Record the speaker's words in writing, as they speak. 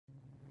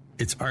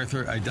It's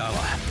Arthur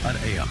Aidala on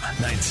AM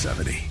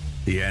 970.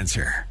 The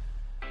Answer.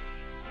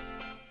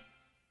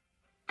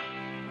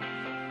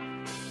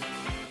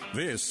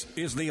 This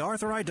is the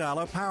Arthur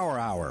Aidala Power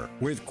Hour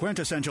with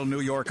quintessential New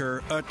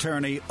Yorker,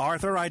 attorney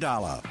Arthur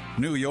Aidala,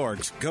 New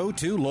York's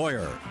go-to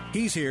lawyer.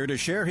 He's here to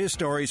share his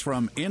stories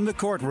from in the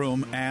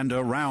courtroom and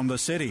around the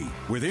city,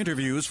 with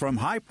interviews from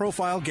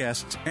high-profile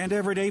guests and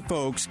everyday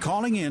folks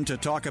calling in to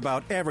talk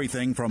about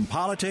everything from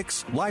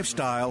politics,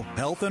 lifestyle,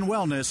 health and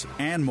wellness,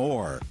 and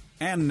more.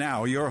 And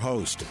now your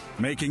host,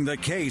 making the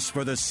case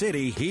for the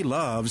city he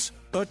loves,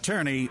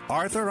 attorney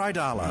Arthur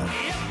Aidala.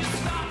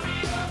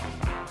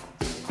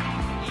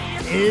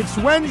 It's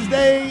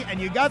Wednesday, and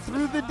you got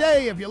through the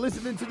day. If you're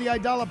listening to the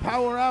Aidala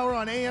Power Hour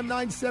on AM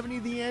 970,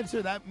 The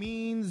Answer, that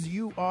means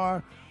you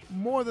are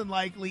more than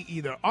likely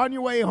either on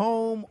your way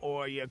home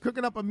or you're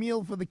cooking up a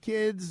meal for the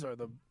kids or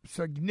the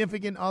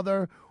significant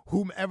other,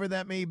 whomever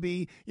that may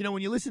be. You know,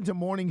 when you listen to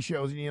morning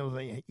shows and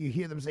you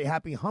hear them say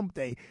Happy Hump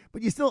Day,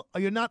 but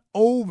you're not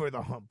over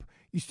the hump.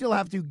 You still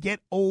have to get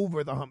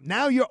over the hump.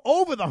 Now you're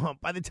over the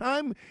hump. By the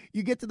time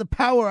you get to the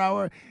Power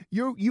Hour,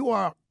 you're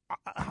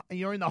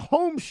in the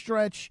home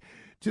stretch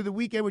to the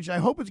weekend, which I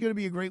hope is going to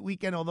be a great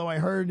weekend, although I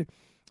heard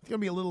it's going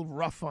to be a little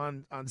rough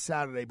on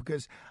Saturday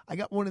because I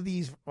got one of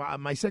these.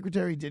 My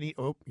secretary didn't.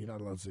 Oh, you're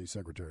not allowed to say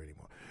secretary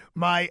anymore.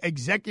 My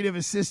executive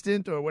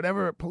assistant, or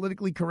whatever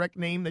politically correct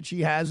name that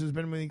she has, who's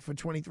been with me for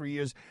 23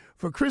 years,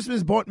 for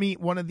Christmas bought me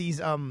one of these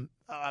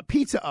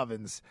pizza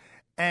ovens.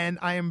 And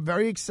I am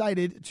very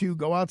excited to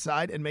go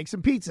outside and make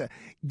some pizza.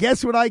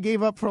 Guess what I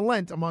gave up for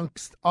Lent,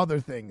 amongst other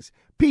things?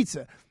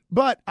 Pizza.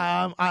 But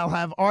I'll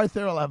have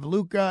Arthur, I'll have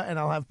Luca, and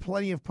I'll have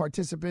plenty of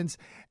participants.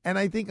 And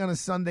I think on a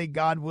Sunday,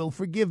 God will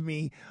forgive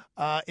me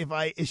if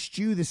I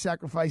eschew the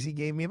sacrifice he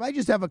gave me. If I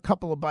just have a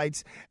couple of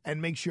bites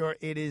and make sure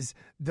it is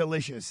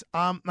delicious.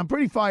 I'm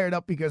pretty fired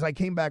up because I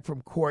came back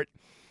from court.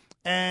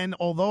 And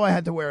although I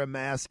had to wear a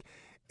mask,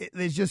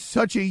 there's just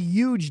such a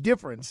huge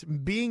difference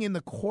being in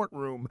the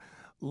courtroom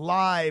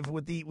live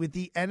with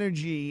the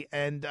energy.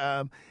 And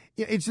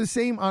it's the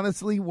same,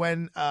 honestly,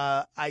 when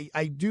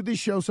I do this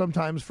show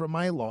sometimes from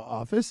my law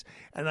office,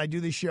 and I do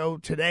the show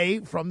today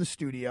from the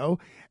studio.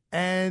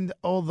 And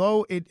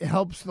although it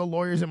helps the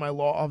lawyers in my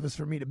law office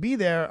for me to be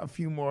there a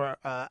few more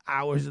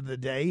hours of the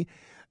day,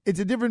 it's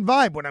a different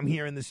vibe when I'm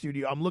here in the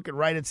studio. I'm looking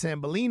right at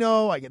Sam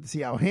Bellino. I get to see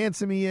how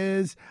handsome he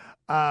is.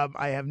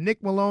 I have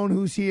Nick Malone,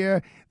 who's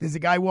here. There's a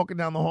guy walking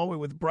down the hallway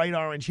with bright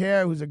orange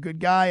hair who's a good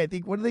guy. I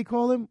think, what do they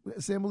call him?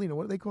 Sam Bellino,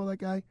 what do they call that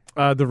guy?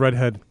 The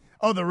redhead.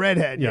 Oh, the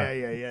redhead.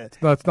 Yeah.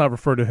 Let's not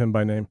refer to him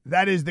by name.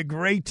 That is the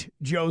great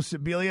Joe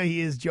Sibilia.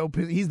 He is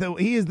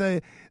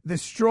the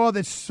straw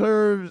that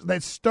stirs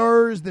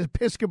the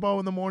Piscopo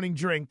in the morning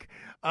drink.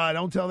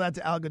 Don't tell that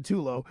to Al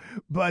Gattulo.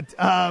 But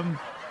I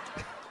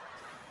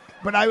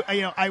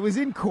was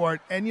in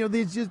court, and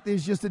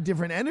there's just a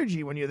different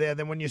energy when you're there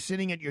than when you're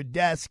sitting at your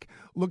desk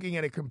looking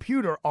at a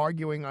computer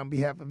arguing on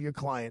behalf of your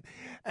client.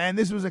 And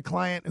this was a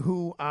client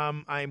who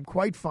I'm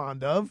quite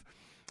fond of,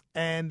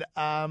 and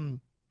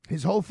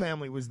his whole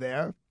family was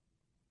there.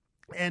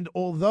 And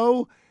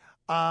although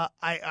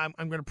I'm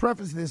going to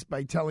preface this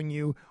by telling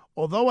you,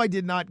 although I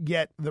did not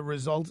get the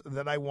result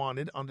that I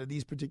wanted under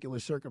these particular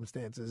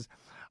circumstances,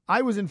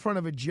 I was in front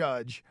of a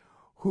judge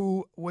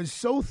who was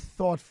so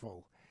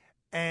thoughtful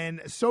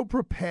and so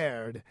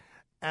prepared,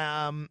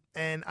 and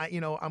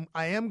I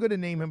am going to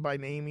name him by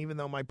name, even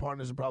though my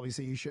partners will probably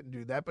say you shouldn't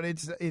do that. But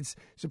it's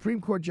Supreme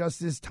Court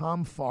Justice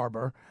Tom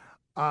Farber.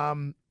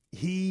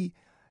 He's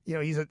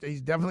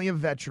definitely a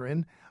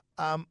veteran,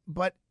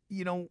 but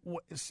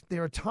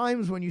there are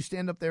times when you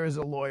stand up there as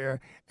a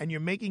lawyer and you're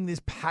making this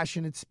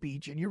passionate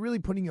speech and you're really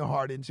putting your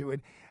heart into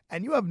it,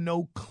 and you have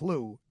no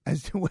clue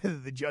as to whether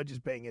the judge is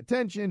paying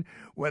attention,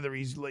 whether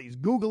he's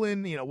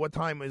Googling, what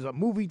time is a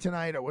movie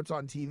tonight or what's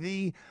on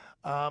TV.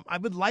 I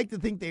would like to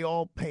think they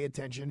all pay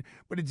attention,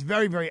 but it's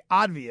very, very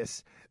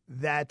obvious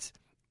that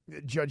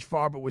Judge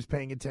Farber was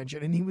paying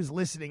attention, and he was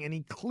listening, and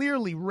he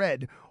clearly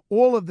read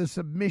all of the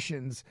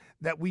submissions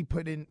that we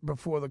put in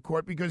before the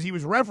court because he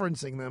was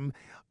referencing them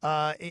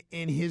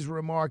in his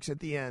remarks at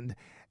the end.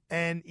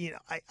 And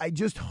I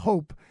just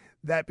hope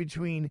that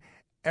between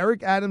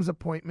Eric Adams'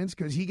 appointments,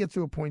 because he gets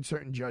to appoint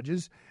certain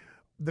judges,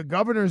 the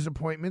governor's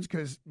appointments,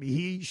 because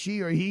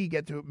she or he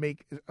get to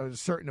make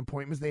certain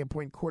appointments, they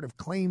appoint Court of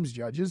Claims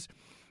judges,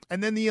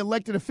 and then the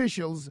elected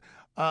officials,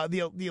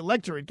 the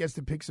electorate gets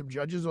to pick some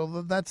judges,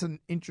 although that's an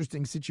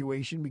interesting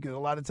situation because a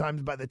lot of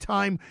times by the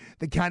time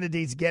the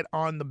candidates get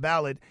on the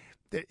ballot,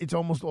 it's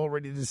almost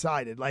already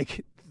decided.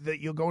 Like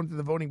you'll go into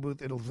the voting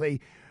booth, it'll say,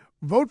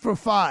 vote for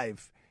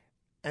 5,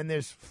 and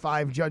there's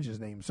 5 judges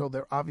named, so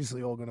they're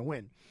obviously all going to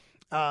win.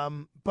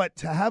 But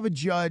to have a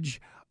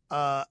judge,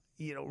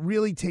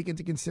 really take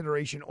into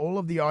consideration all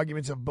of the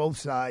arguments of both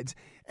sides,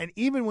 and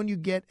even when you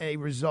get a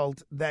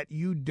result that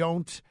you're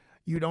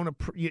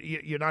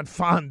not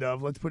fond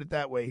of, let's put it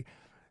that way,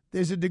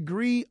 there's a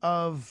degree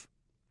of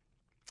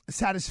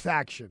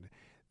satisfaction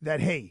that,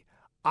 hey,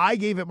 I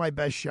gave it my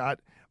best shot.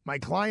 My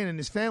client and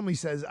his family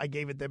says I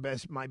gave it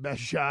my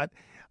best shot.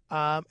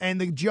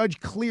 And the judge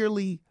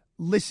clearly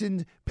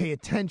listened, pay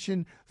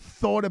attention,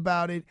 thought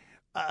about it,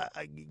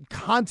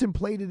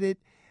 contemplated it,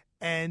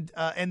 and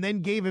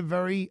then gave a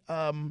very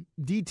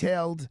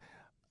detailed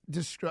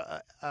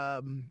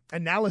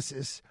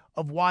analysis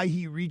of why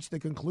he reached the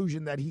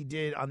conclusion that he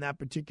did on that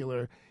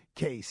particular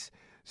case.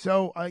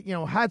 So,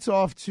 hats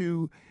off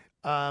to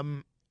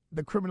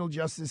the criminal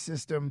justice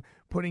system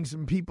putting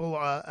some people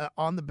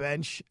on the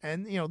bench.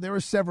 And, there are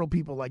several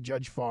people like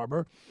Judge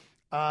Farber.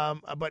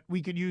 But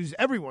we could use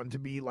everyone to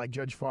be like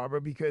Judge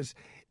Farber because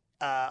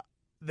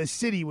the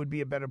city would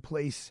be a better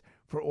place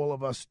for all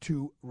of us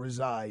to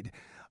reside.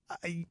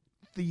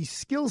 The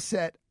skill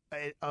set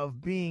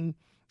of being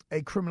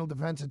a criminal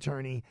defense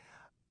attorney,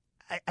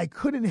 I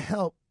couldn't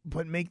help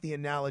but make the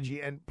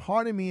analogy, and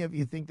pardon me if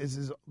you think this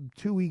is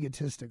too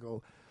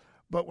egotistical,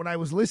 but when I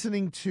was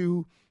listening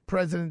to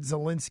President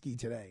Zelensky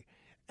today,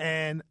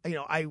 and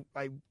I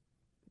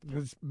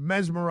was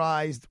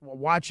mesmerized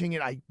watching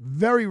it. I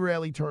very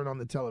rarely turn on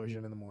the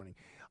television in the morning.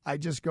 I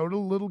just go to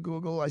little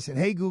Google. I said,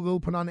 "Hey Google,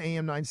 put on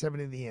AM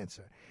 970 The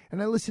Answer,"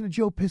 and I listen to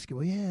Joe Piscopo.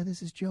 Well, yeah,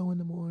 this is Joe in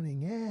the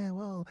morning. Yeah,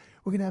 well,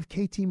 we're gonna have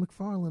KT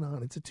McFarland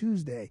on. It's a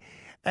Tuesday,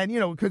 and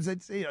because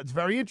it's it's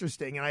very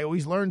interesting, and I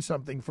always learn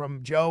something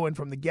from Joe and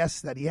from the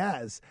guests that he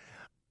has.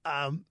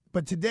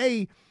 But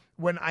today,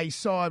 when I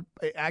saw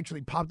it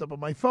actually popped up on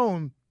my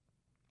phone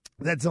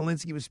that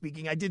Zelensky was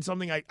speaking, I did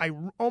something I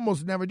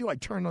almost never do. I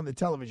turned on the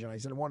television. I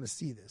said, I want to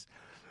see this.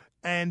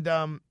 And,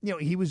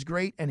 he was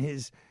great, and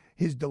his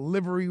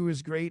delivery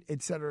was great,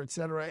 et cetera,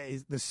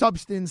 the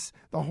substance,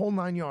 the whole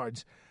 9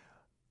 yards.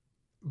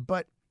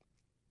 But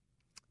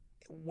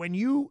when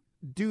you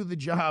do the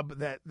job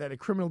that a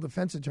criminal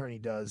defense attorney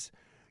does,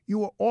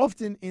 you are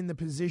often in the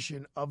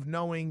position of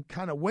knowing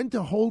kind of when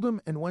to hold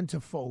them and when to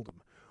fold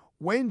them,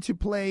 when to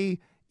play,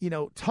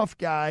 tough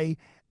guy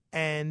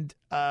and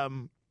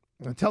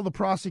tell the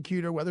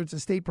prosecutor, whether it's a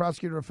state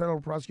prosecutor or a federal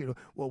prosecutor,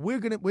 well,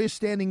 we're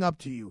standing up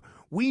to you.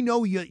 We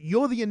know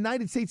you're the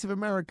United States of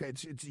America.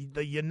 It's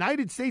the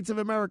United States of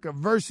America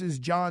versus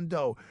John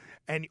Doe,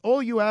 and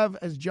all you have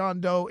as John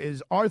Doe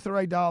is Arthur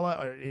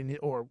Aidala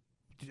or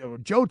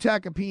Joe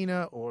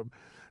Tacopina or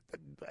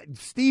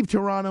Steve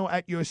Toronto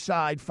at your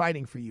side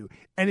fighting for you.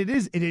 And it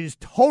is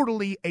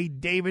totally a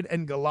David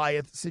and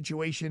Goliath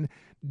situation.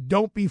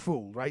 Don't be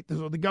fooled, right?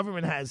 So the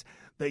government has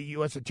the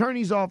U.S.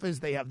 Attorney's Office,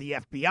 they have the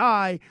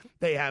FBI,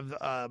 they have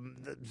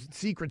the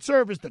Secret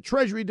Service, the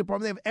Treasury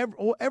Department, they have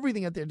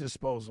everything at their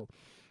disposal.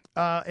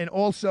 And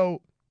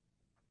also,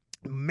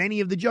 many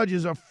of the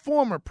judges are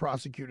former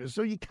prosecutors,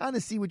 so you kind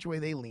of see which way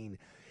they lean.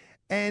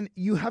 And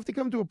you have to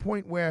come to a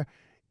point where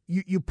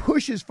you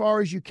push as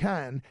far as you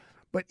can,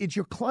 but it's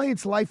your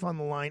client's life on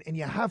the line, and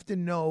you have to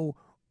know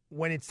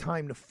when it's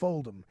time to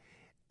fold them.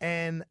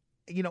 And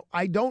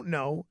I don't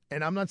know,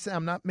 and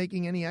I'm not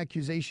making any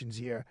accusations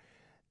here.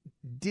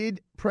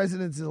 Did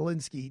President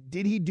Zelensky,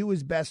 did he do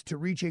his best to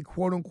reach a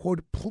quote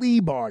unquote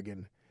plea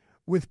bargain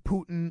with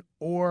Putin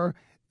or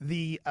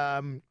the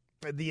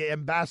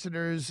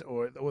ambassadors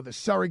or the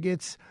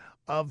surrogates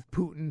of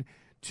Putin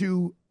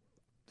to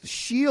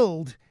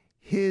shield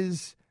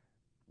his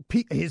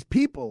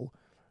people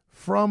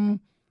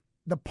from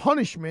the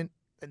punishment,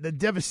 the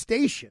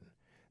devastation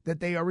that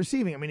they are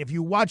receiving? I mean, if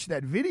you watch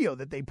that video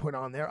that they put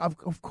on there, of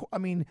course, I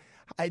mean,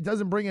 it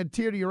doesn't bring a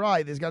tear to your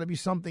eye. There's got to be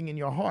something in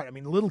your heart. I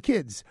mean, little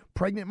kids,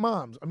 pregnant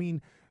moms. I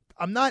mean,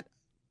 I'm not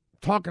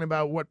talking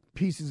about what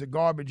pieces of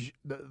garbage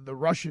the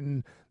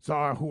Russians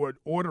are who are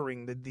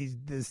ordering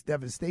this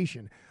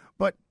devastation.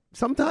 But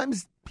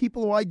sometimes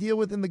people who I deal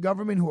with in the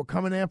government who are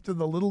coming after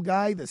the little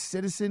guy, the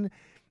citizen,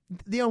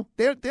 they're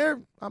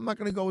I'm not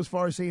going to go as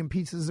far as saying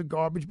pieces of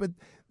garbage, but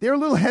they're a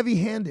little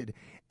heavy-handed.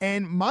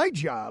 And my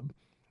job,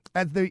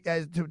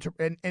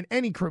 and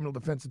any criminal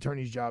defense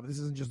attorney's job, this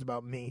isn't just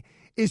about me,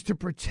 is to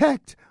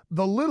protect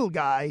the little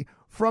guy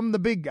from the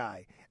big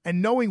guy,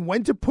 and knowing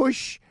when to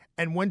push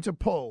and when to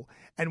pull,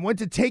 and when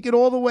to take it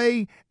all the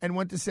way, and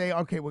when to say,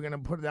 okay, we're going to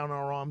put down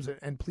our arms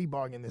and plea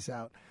bargain this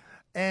out.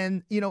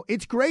 And,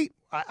 it's great.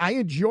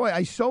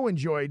 I so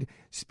enjoyed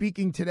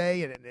speaking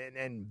today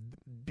and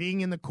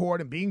being in the court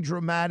and being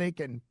dramatic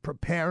and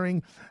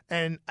preparing.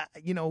 And,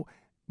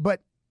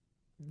 but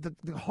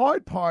the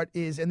hard part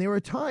is, and there are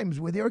times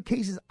where there are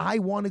cases I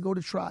want to go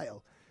to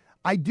trial.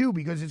 I do,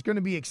 because it's going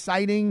to be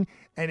exciting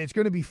and it's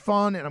going to be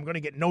fun and I'm going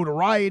to get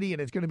notoriety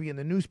and it's going to be in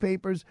the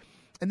newspapers.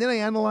 And then I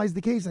analyze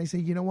the case and I say,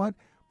 you know what?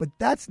 But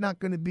that's not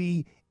going to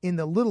be in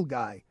the little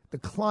guy, the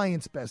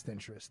client's best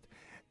interest.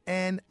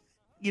 And,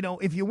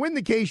 if you win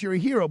the case, you're a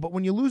hero. But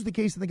when you lose the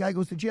case and the guy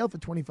goes to jail for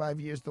 25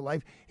 years to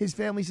life, his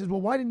family says, well,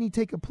 why didn't he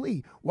take a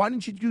plea? Why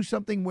didn't you do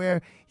something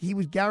where he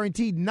was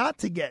guaranteed not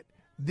to get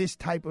this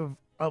type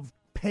of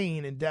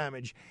pain and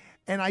damage?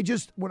 And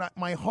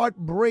my heart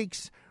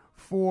breaks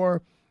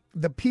for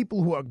the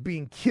people who are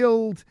being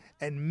killed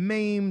and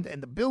maimed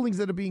and the buildings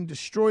that are being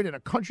destroyed and a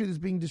country that's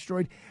being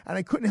destroyed. And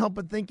I couldn't help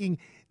but thinking,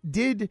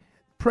 did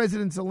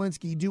President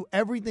Zelensky do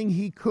everything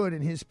he could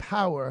in his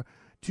power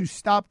to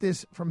stop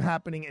this from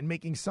happening and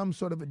making some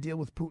sort of a deal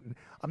with Putin?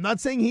 I'm not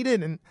saying he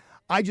didn't.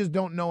 I just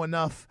don't know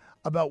enough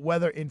about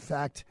whether, in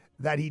fact,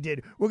 that he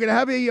did. We're going to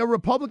have a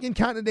Republican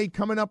candidate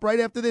coming up right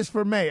after this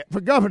for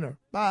governor.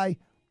 Bye.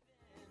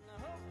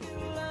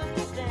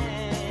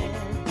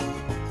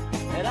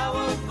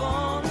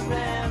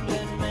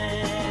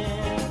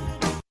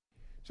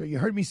 So you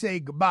heard me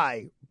say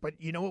goodbye, but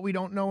you know what we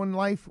don't know in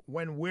life?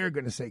 When we're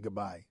going to say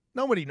goodbye.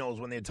 Nobody knows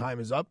when their time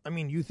is up. I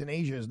mean,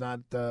 euthanasia is not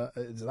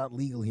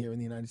legal here in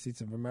the United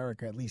States of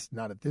America, at least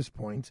not at this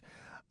point.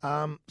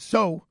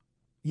 So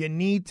you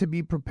need to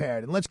be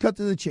prepared. And let's cut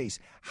to the chase.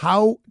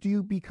 How do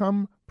you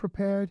become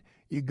prepared?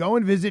 You go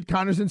and visit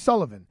Connors and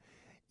Sullivan.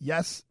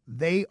 Yes,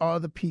 they are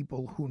the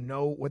people who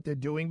know what they're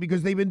doing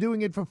because they've been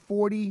doing it for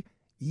 40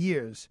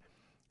 years.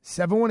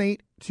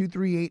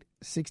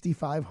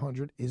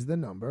 718-238-6500 is the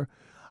number.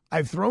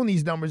 I've thrown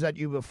these numbers at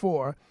you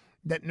before,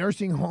 that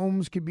nursing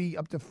homes could be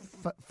up to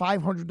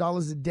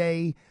 $500 a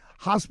day,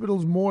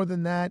 hospitals more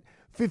than that,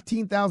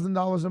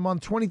 $15,000 a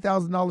month,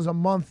 $20,000 a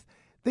month.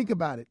 Think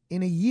about it.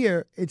 In a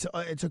year, it's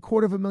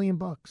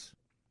 $250,000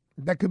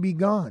 that could be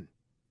gone.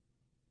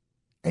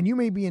 And you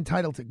may be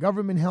entitled to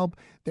government help.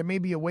 There may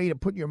be a way to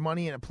put your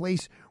money in a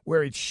place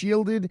where it's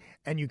shielded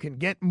and you can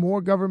get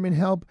more government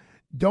help.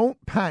 Don't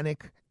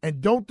panic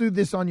and don't do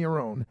this on your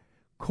own.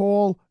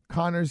 Call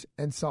Connors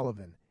and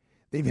Sullivan.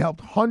 They've helped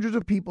hundreds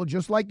of people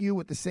just like you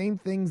with the same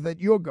things that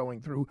you're going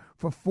through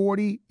for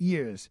 40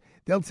 years.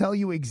 They'll tell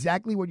you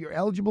exactly what you're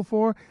eligible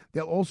for.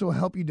 They'll also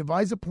help you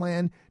devise a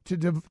plan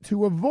to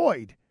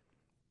avoid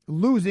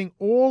losing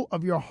all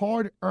of your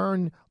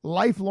hard-earned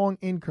lifelong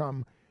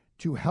income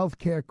to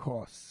healthcare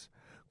costs.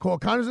 Call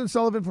Connors and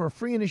Sullivan for a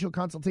free initial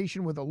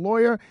consultation with a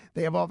lawyer.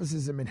 They have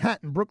offices in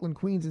Manhattan, Brooklyn,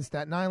 Queens, and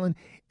Staten Island.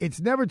 It's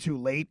never too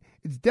late.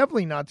 It's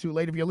definitely not too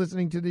late. If you're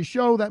listening to this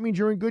show, that means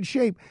you're in good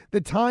shape.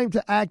 The time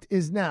to act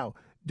is now.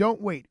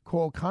 Don't wait.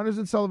 Call Connors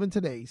and Sullivan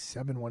today,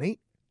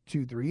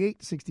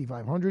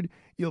 718-238-6500.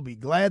 You'll be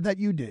glad that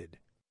you did.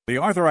 The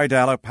Arthur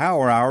Aidala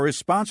Power Hour is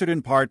sponsored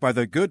in part by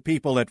the good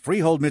people at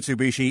Freehold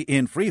Mitsubishi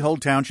in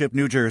Freehold Township,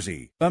 New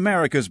Jersey.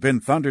 America's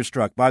been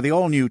thunderstruck by the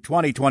all-new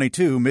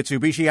 2022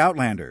 Mitsubishi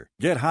Outlander.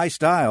 Get high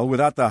style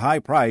without the high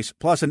price,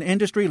 plus an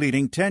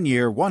industry-leading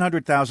 10-year,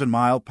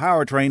 100,000-mile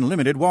powertrain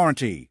limited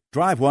warranty.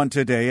 Drive one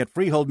today at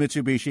Freehold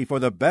Mitsubishi for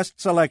the best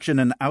selection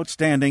and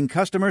outstanding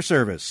customer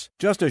service.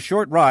 Just a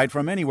short ride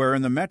from anywhere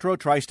in the metro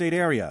tri-state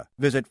area.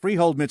 Visit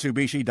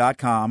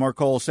freeholdmitsubishi.com or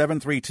call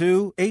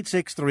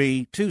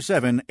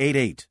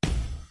 732-863-2788.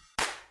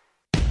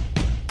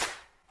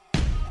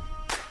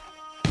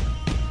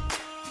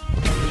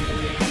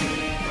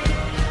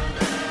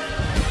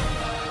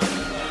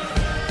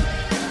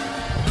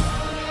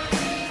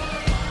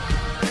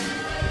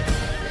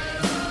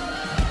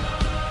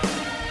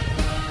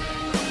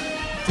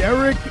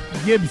 Derek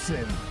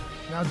Gibson.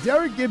 Now,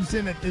 Derek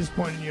Gibson at this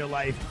point in your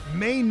life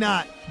may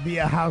not be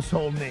a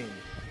household name,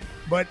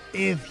 but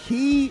if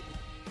he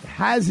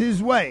has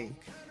his way,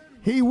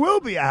 he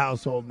will be a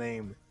household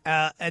name.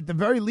 At the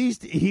very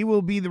least, he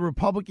will be the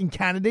Republican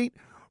candidate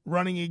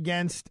running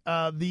against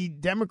the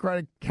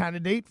Democratic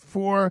candidate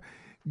for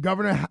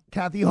Governor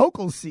Kathy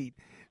Hochul's seat.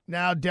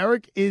 Now,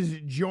 Derek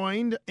is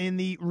joined in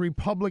the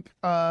Republican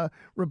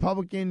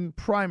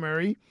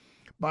primary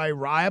by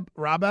Rob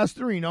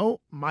Astorino,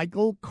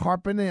 Michael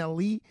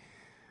Carpinelli,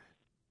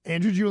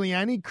 Andrew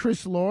Giuliani,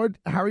 Chris Lord,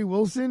 Harry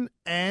Wilson,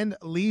 and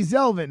Lee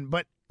Zeldin.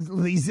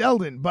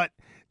 But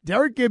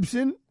Derek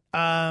Gibson,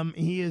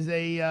 he is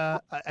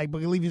I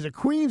believe he's a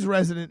Queens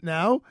resident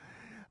now,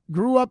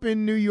 grew up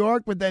in New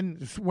York, but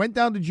then went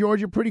down to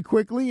Georgia pretty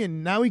quickly,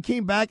 and now he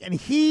came back, and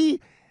he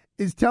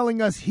is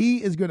telling us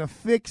he is going to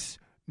fix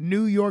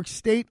New York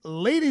State.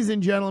 Ladies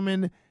and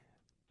gentlemen,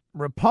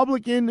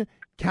 Republican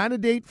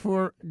candidate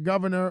for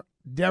governor,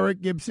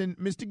 Derek Gibson.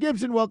 Mr.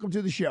 Gibson, welcome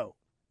to the show.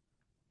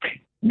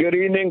 Good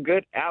evening,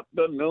 good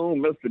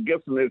afternoon. Mr.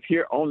 Gibson is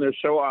here on the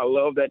show. I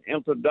love that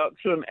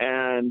introduction.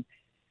 And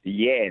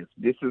yes,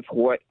 this is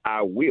what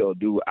I will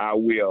do. I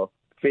will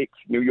fix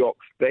New York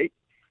State.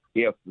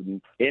 If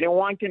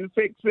anyone can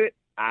fix it,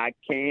 I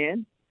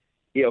can.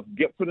 If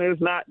Gibson is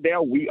not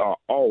there, we are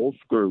all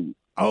screwed.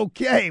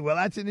 Okay, well,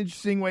 that's an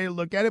interesting way to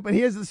look at it. But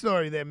here's the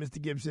story there,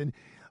 Mr. Gibson.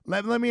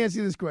 Let me ask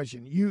you this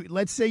question.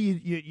 Let's say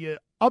you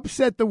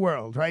upset the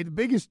world, right? The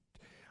biggest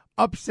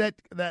upset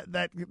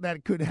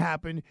that could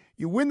happen.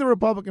 You win the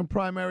Republican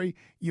primary,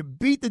 you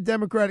beat the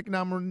Democratic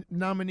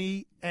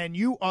nominee, and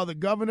you are the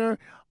governor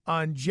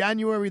on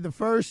January the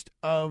 1st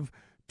of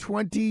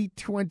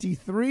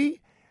 2023.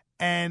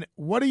 And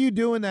what are you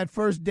doing that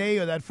first day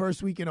or that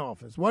first week in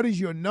office? What is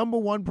your number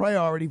one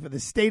priority for the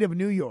state of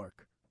New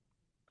York?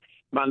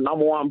 My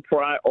number one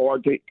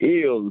priority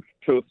is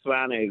to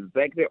sign an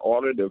executive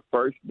order the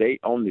first day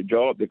on the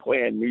job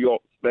declaring New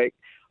York State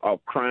a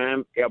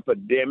crime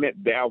epidemic,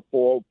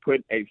 therefore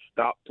put a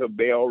stop to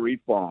bail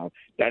reform.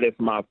 That is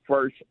my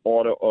first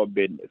order of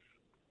business.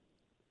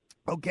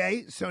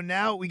 Okay, so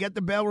now we get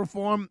the bail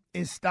reform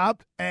is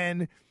stopped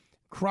and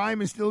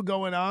crime is still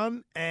going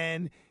on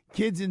and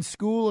kids in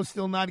school are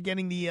still not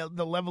getting the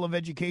level of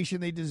education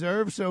they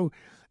deserve. So,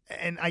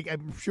 and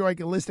I'm sure I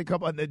can list a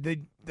couple.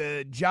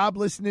 The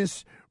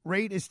joblessness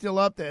rate is still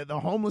up. The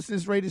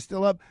homelessness rate is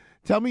still up.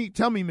 Tell me,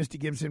 Mr.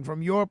 Gibson,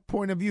 from your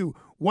point of view,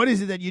 what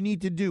is it that you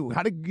need to do?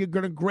 How you're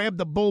going to grab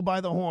the bull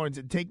by the horns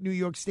and take New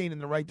York State in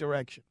the right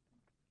direction?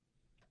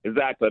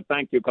 Exactly.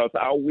 Thank you, because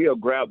I will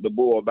grab the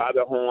bull by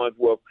the horns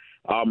with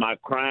my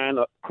crime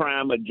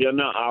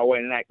agenda. I will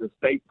enact the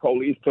state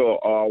police to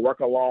work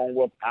along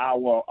with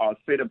our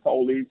city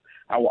police.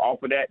 I will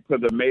offer that to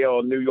the mayor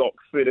of New York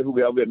City,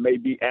 whoever it may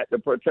be at the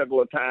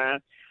particular time.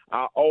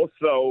 I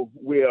also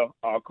will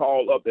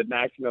call up the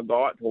National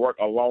Guard to work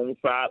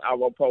alongside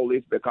our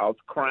police, because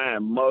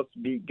crime must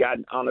be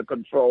gotten under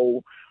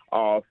control.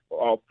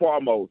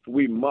 Foremost,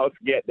 we must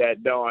get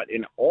that done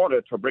in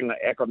order to bring an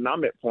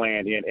economic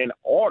plan in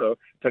order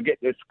to get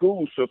the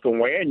school system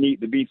where it needs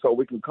to be, so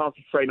we can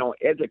concentrate on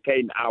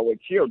educating our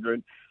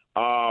children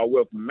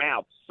with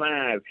math,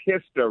 science,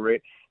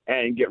 history,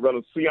 and get rid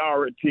of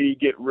CRT,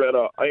 get rid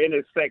of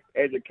any sex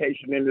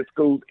education in the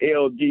schools,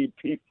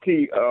 LGBT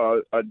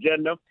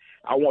agenda.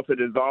 I want to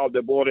dissolve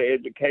the Board of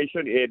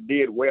Education. It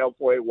did well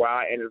for a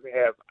while, and it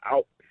has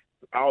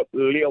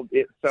outlived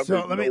itself.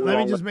 So let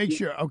me just make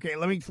sure. Okay,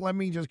 let me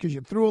just, because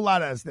you threw a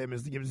lot at us there,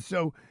 Mr. Gibson.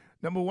 So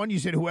number one, you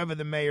said whoever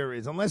the mayor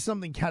is, unless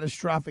something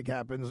catastrophic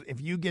happens, if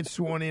you get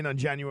sworn in on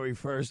January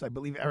 1st, I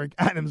believe Eric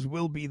Adams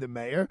will be the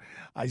mayor.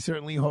 I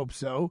certainly hope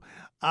so.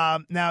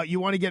 Now, you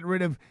want to get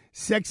rid of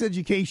sex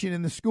education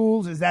in the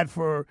schools. Is that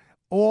for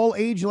all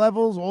age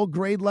levels, all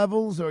grade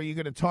levels, or are you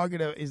going to target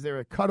is there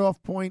a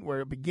cutoff point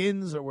where it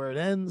begins or where it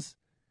ends?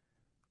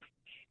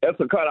 That's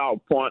a cutoff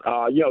point.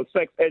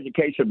 Sex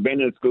education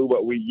been in school,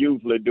 but we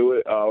usually do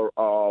it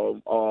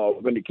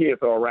when the kids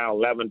are around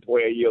 11,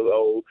 12 years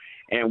old,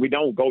 and we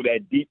don't go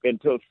that deep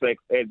into sex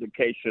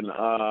education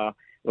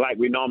like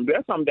we normally.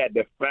 That's something that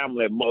the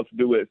family must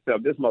do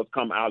itself. This must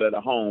come out of the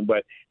home.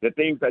 But the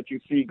things that you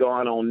see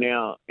going on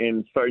now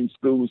in certain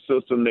school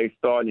systems, they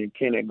start in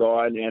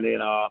kindergarten and in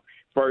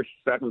first,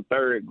 second,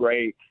 third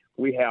grade.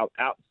 We have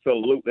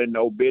absolutely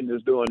no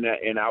business doing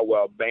that, and I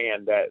will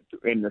ban that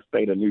in the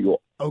state of New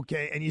York.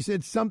 Okay, and you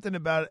said something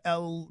about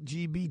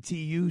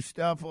LGBTU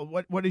stuff.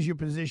 What is your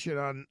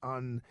position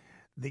on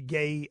the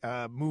gay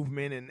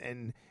movement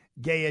and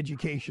gay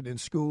education in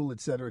school, et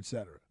cetera, et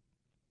cetera?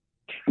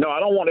 No, I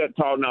don't want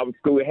that taught in our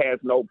school. It has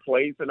no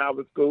place in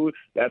our school.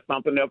 That's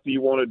something else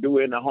you want to do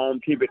in the home.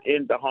 Keep it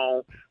in the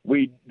home.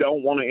 We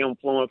don't want to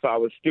influence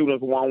our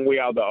students one way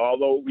or the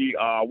other. We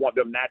want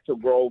them natural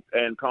growth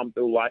and come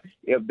through life.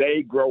 If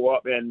they grow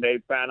up and they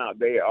find out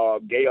they are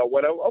gay or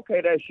whatever,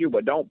 okay, that's you,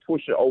 but don't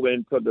push it over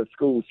into the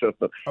school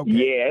system. Okay.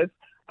 Yes,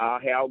 I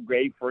have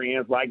great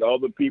friends like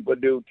other people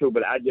do too,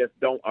 but I just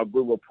don't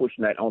agree with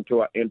pushing that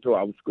into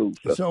our school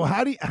system. So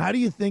how do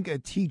you think a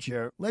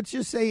teacher, let's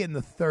just say in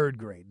the third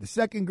grade, the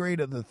second grade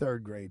of the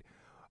third grade,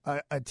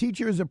 a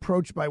teacher is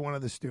approached by one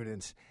of the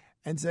students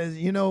and says,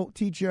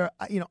 teacher,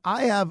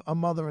 I have a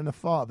mother and a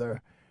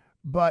father,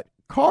 but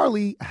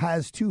Carly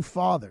has two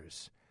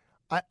fathers.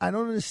 I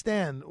don't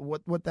understand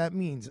what that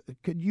means.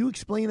 Could you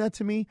explain that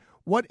to me?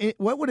 What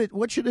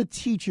should a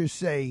teacher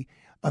say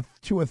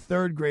to a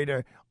third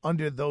grader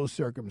under those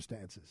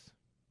circumstances?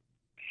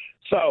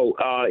 So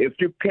if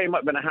you came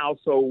up in a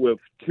household with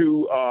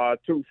two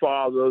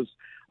fathers,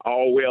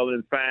 all well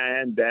and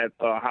fine, that's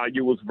how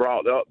you was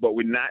brought up. But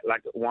we're not,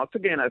 like, once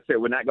again, I said,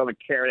 we're not going to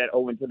carry that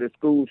over into the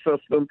school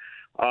system.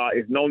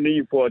 There's no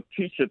need for a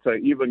teacher to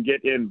even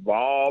get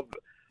involved.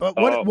 But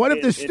what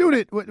if the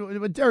student,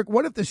 Derek,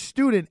 what if the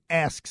student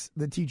asks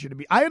the teacher to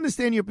be? I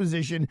understand your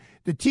position.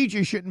 The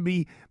teacher shouldn't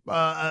be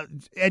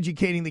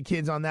educating the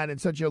kids on that at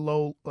such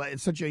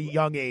a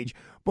young age.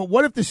 But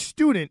what if the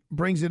student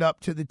brings it up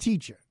to the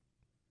teacher?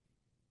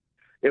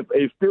 If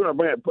a student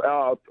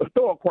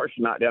throw a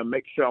question out there,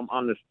 make sure I'm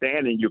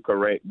understanding you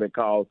correct,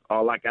 because,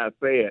 like I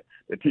said,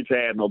 the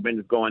teacher had no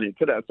business going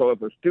into that. So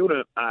if a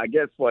student, I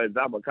guess, for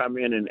example, come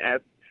in and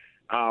ask,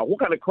 what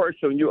kind of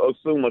question you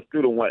assume a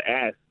student would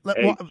ask?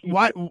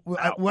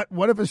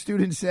 What if a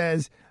student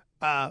says,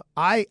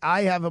 I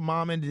have a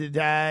mom and a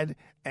dad,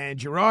 and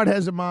Gerard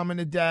has a mom and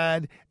a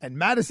dad, and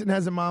Madison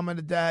has a mom and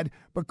a dad,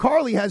 but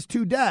Carly has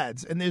two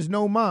dads, and there's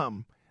no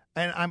mom.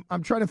 And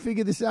I'm trying to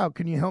figure this out.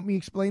 Can you help me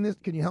explain this?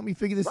 Can you help me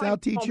figure this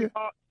out, teacher?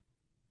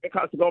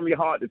 Because it's going to be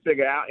hard to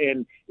figure out.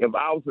 And if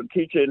I was a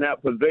teacher in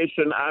that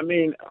position, I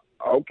mean,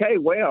 okay,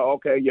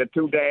 your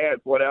two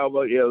dads,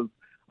 whatever is,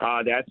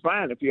 that's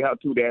fine. If you have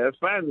two dads, it's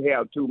fine if you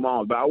have two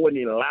moms, but I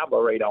wouldn't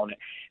elaborate on it.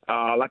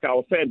 Like I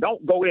was saying,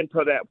 don't go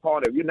into that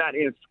part. If you're not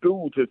in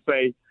school to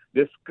say,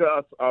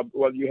 discuss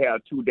whether you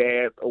have two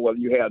dads or whether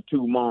you have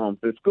two moms.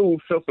 The school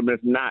system is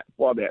not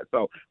for that.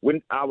 So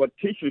when our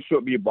teachers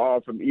should be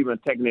barred from even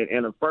taking it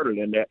any further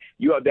than that.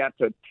 You are there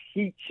to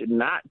teach,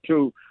 not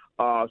to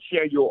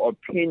share your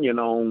opinion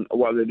on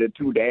whether the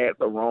two dads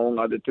are wrong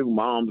or the two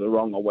moms are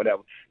wrong or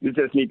whatever. You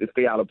just need to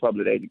stay out of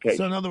public education.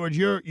 So in other words,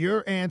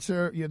 your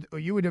answer,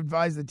 you would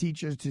advise the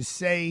teachers to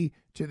say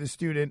to the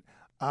student,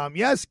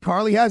 yes,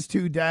 Carly has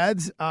two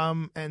dads,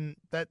 and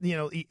that,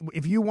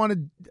 if you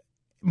wanted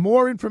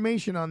more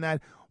information on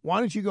that, why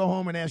don't you go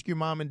home and ask your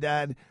mom and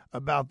dad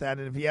about that?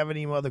 And if you have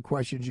any other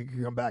questions, you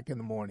can come back in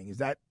the morning. Is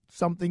that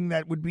something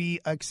that would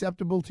be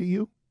acceptable to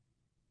you?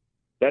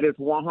 That is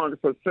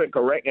 100%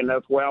 correct, and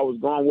that's where I was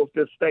going with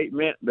this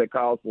statement,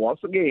 because,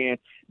 once again,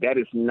 that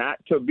is not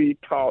to be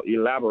taught,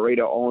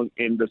 elaborated on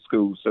in the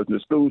school system. The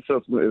school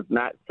system is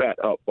not set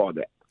up for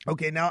that.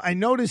 Okay, now I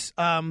notice,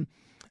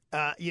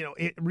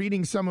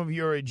 reading some of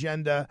your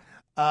agenda,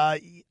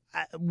 the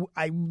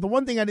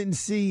one thing I didn't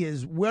see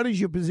is, what is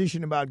your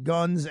position about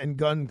guns and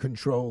gun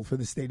control for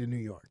the state of New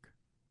York?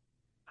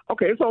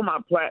 Okay, it's on my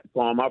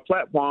platform. My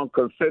platform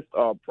consists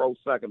of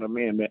pro-Second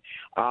Amendment.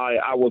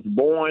 I was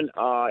born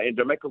in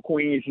Jamaica,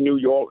 Queens, New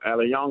York. At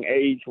a young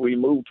age, we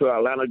moved to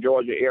Atlanta,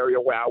 Georgia area,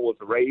 where I was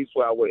raised,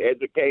 where I was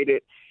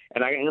educated.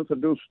 And I got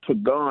introduced to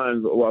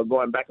guns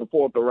going back and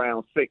forth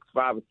around 5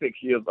 or 6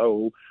 years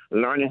old,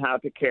 learning how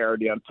to carry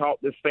them,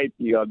 taught the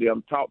safety of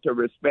them, taught to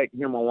respect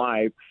human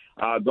life.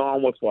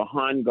 Gun was for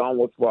hunting, gun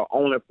was for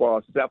only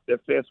for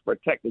self-defense,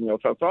 protecting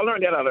yourself. So I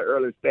learned that at an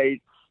early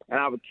stage. And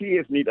our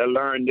kids need to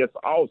learn this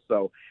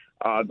also.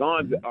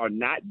 Guns are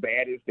not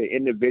bad. It's the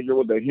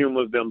individual, the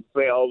humans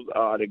themselves.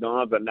 The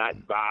guns are not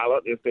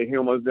violent. It's the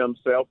humans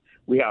themselves.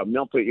 We have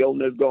mental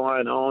illness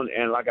going on.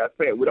 And like I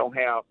said, we don't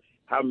have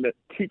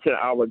teaching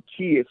our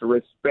kids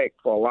respect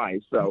for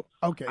life. So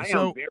okay, I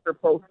so am very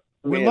pro.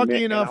 We're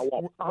lucky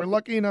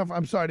enough.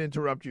 I'm sorry to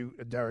interrupt you,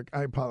 Derek.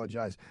 I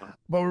apologize,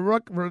 but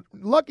we're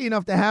lucky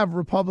enough to have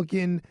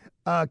Republican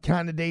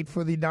candidate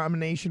for the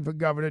nomination for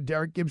governor,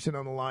 Derek Gibson,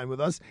 on the line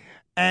with us.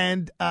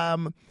 And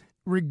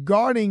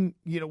regarding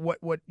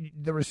what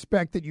the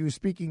respect that you were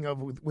speaking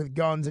of with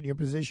guns and your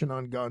position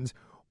on guns,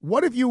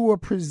 what if you were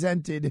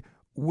presented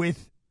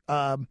with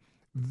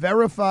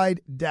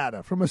verified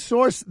data from a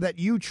source that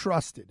you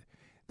trusted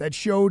that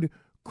showed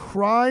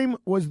crime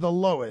was the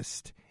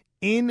lowest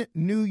in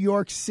New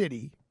York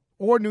City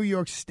or New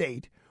York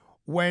State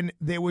when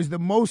there was the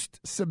most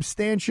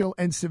substantial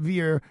and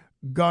severe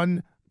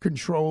gun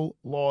control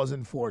laws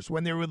enforced,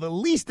 when there were the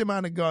least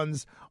amount of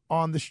guns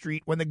on the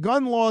street, when the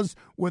gun laws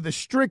were the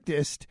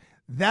strictest,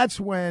 that's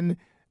when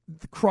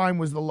the crime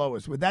was the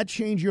lowest. Would that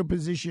change your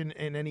position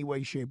in any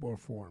way, shape, or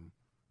form?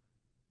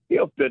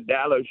 If the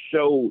data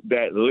showed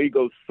that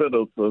legal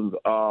citizens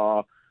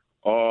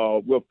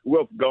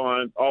with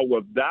guns or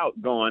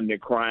without gun, the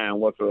crime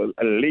was a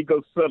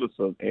legal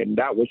citizen, and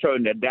that was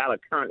showing that data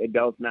currently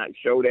does not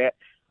show that.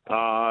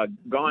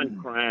 Gun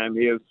crime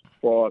is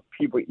for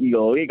people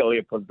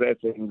illegally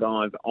possessing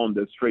guns on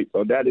the street.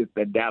 So that is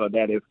the data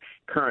that is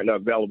currently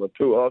available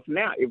to us.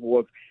 Now, if it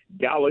was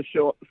data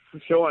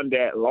showing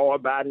that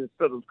law-abiding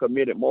citizens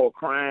committed more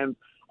crimes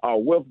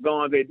with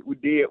guns than we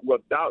did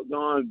without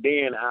guns,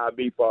 then I'll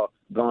be for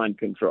gun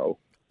control.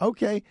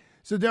 Okay.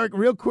 So, Derek,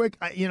 real quick,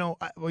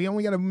 we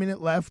only got a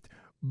minute left,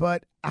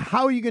 but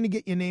how are you going to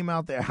get your name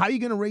out there? How are you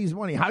going to raise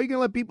money? How are you going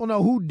to let people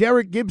know who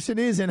Derek Gibson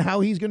is and how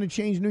he's going to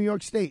change New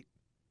York State?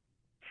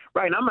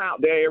 Right, and I'm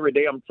out there every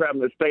day. I'm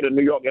traveling the state of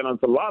New York, and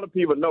a lot of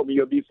people know me.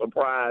 You'll be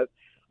surprised.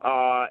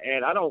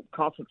 And I don't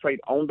concentrate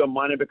on the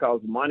money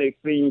because money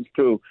seems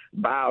to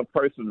buy a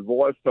person's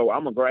voice. So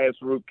I'm a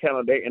grassroots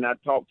candidate, and I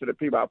talk to the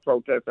people, I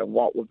protest and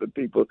walk with the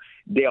people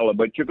daily.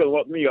 But you can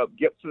look me up,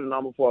 Gibson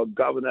number for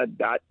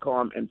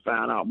governor.com, and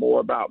find out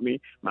more about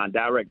me. My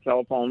direct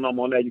telephone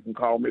number on there. You can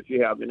call me if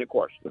you have any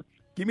questions.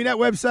 Give me that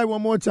website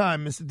one more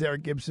time, Mr.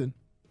 Derek Gibson.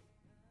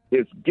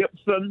 It's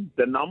Gibson,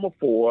 the number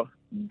 4,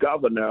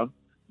 governor.com.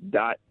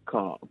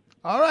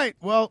 All right.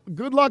 Well,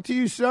 good luck to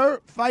you,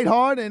 sir. Fight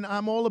hard, and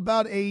I'm all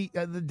about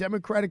the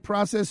democratic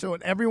process, so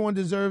everyone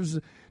deserves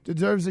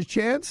a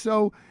chance.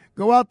 So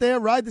go out there,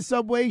 ride the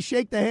subway,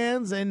 shake the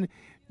hands, and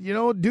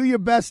do your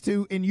best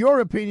to, in your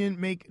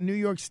opinion, make New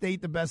York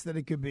State the best that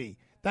it could be.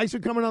 Thanks for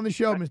coming on the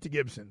show, Mr.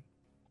 Gibson.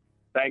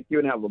 Thank you,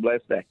 and have a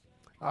blessed day.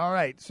 All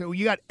right. So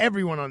you got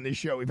everyone on this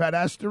show. We've had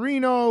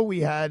Astorino,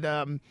 we had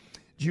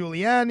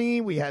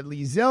Giuliani, we had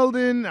Lee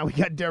Zeldin, now we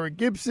got Derek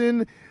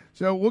Gibson.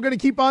 So we're going to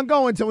keep on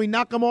going until we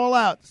knock them all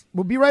out.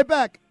 We'll be right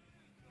back.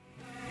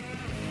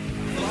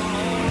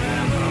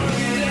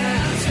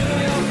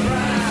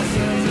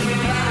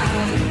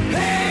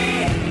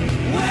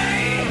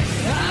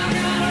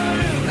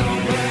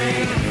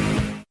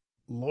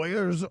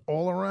 Lawyers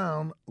all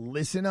around,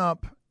 listen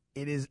up.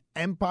 It is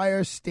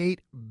Empire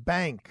State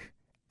Bank.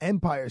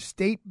 Empire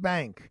State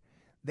Bank.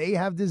 They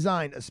have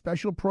designed a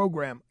special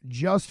program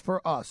just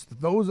for us,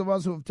 those of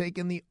us who have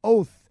taken the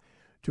oath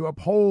to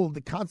uphold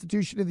the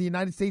Constitution of the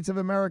United States of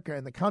America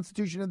and the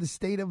Constitution of the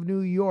State of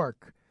New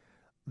York.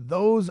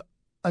 Those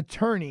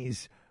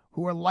attorneys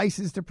who are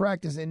licensed to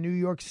practice in New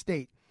York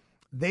State,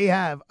 they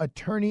have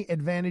Attorney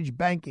Advantage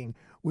Banking,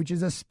 which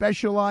is a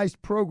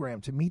specialized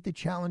program to meet the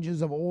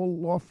challenges of all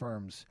law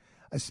firms,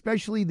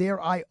 especially their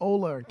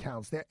IOLA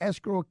accounts. Their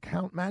escrow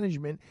account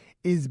management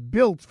is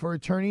built for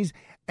attorneys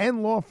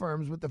and law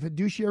firms with the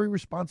fiduciary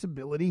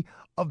responsibility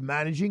of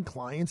managing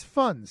clients'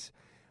 funds.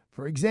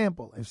 For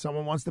example, if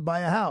someone wants to buy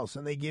a house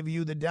and they give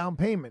you the down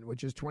payment,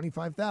 which is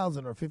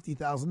 $25,000 or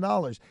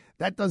 $50,000,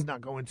 that does not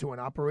go into an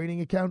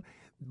operating account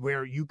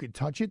where you could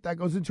touch it. That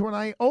goes into an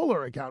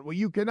IOLA account where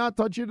you cannot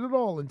touch it at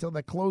all until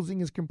the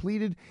closing is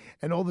completed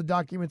and all the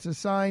documents are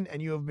signed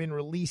and you have been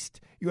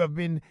released. You have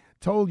been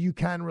told you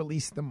can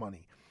release the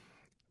money.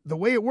 The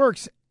way it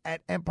works,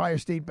 at Empire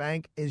State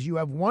Bank is you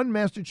have one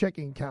master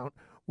checking account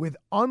with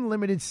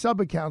unlimited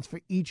sub-accounts for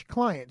each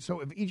client.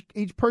 So if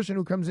each person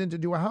who comes in to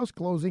do a house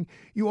closing,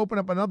 you open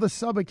up another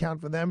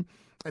sub-account for them,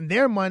 and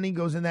their money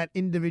goes in that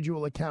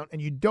individual account,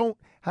 and you don't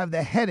have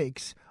the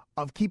headaches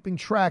of keeping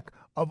track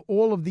of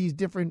all of these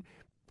different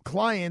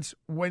clients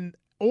when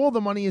all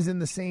the money is in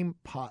the same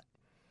pot.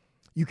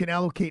 You can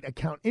allocate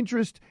account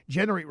interest,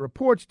 generate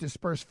reports,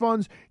 disperse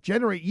funds,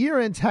 generate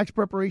year-end tax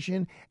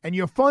preparation, and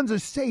your funds are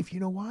safe. You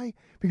know why?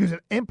 Because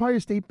at Empire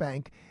State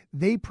Bank,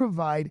 they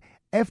provide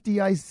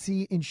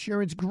FDIC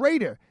insurance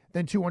greater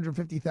than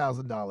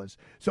 $250,000.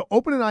 So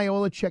open an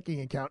Aidala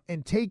checking account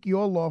and take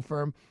your law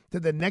firm to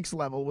the next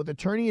level with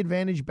Attorney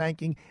Advantage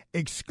banking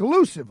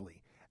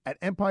exclusively at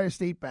Empire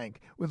State Bank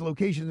with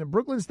locations in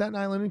Brooklyn, Staten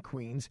Island, and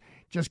Queens.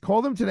 Just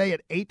call them today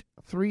at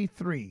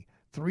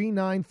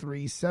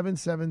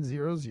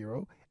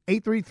 833-393-7700,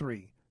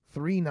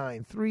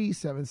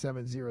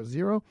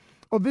 833-393-7700,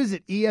 or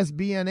visit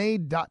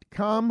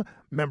esbna.com,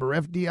 member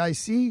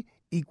FDIC,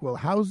 equal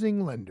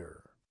housing lender.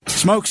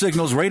 Smoke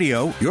Signals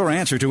Radio, your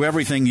answer to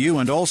everything you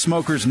and all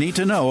smokers need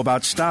to know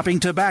about stopping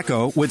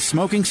tobacco with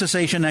smoking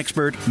cessation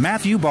expert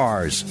Matthew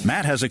Bars.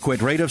 Matt has a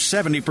quit rate of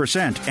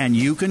 70%, and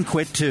you can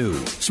quit too.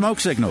 Smoke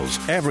Signals,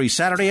 every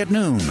Saturday at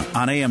noon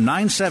on AM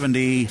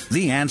 970,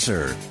 The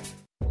Answer.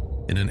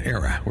 In an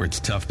era where it's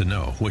tough to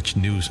know which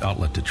news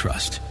outlet to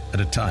trust,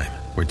 at a time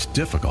where it's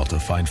difficult to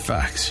find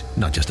facts,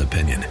 not just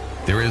opinion,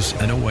 there is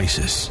an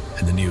oasis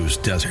in the news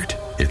desert.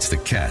 It's the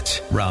Katz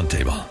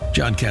Roundtable.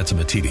 John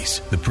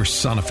Katzimatidis, the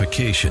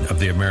personification of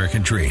the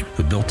American dream,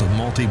 who built a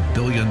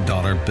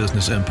multi-billion-dollar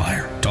business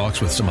empire,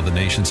 talks with some of the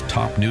nation's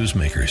top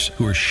newsmakers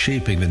who are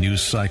shaping the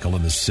news cycle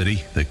in the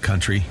city, the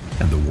country,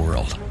 and the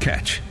world.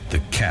 Catch the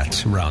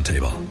Katz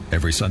Roundtable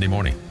every Sunday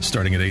morning,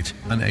 starting at 8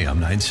 on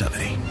AM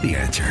 970. The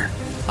Answer.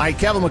 Hi,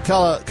 Kevin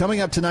McCullough. Coming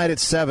up tonight at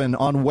 7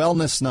 on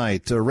Wellness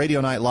Night,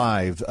 Radio Night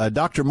Live,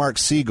 Dr. Mark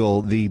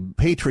Siegel, the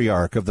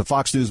patriarch of the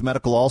Fox News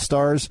Medical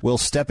All-Stars, will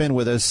step in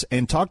with us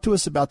and talk to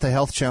us about the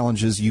health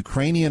challenges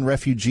Ukrainian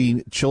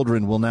refugee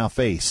children will now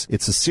face.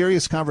 It's a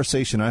serious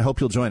conversation. I hope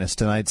you'll join us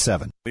tonight at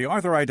 7. The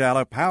Arthur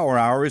Aidala Power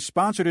Hour is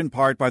sponsored in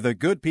part by the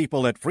good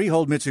people at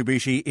Freehold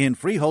Mitsubishi in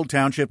Freehold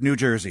Township, New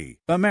Jersey.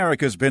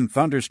 America's been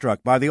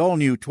thunderstruck by the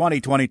all-new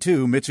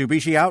 2022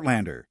 Mitsubishi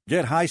Outlander.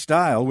 Get high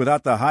style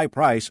without the high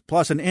price,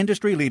 plus an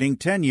industry-leading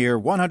 10-year,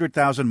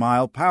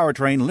 100,000-mile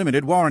powertrain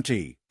limited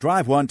warranty.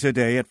 Drive one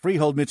today at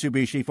Freehold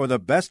Mitsubishi for the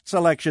best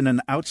selection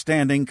and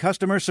outstanding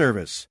customer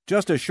service.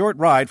 Just a short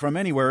ride from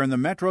anywhere in the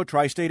metro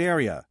tri-state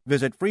area.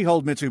 Visit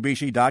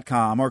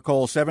freeholdmitsubishi.com or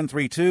call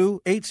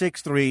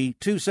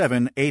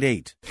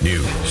 732-863-2788.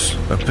 News,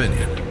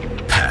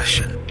 opinion,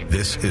 passion.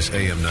 This is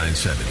AM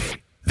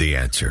 970. The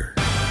Answer.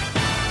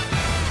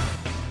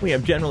 We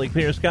have generally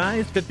clear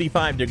skies,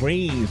 55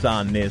 degrees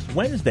on this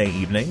Wednesday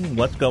evening.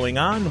 What's going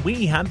on?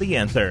 We have the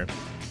answer.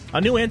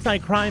 A new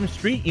anti-crime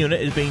street unit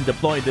is being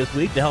deployed this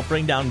week to help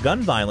bring down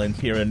gun violence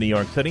here in New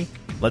York City.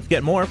 Let's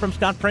get more from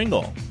Scott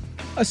Pringle.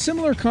 A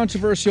similar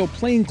controversial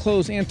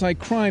plainclothes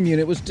anti-crime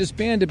unit was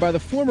disbanded by the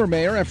former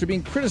mayor after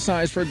being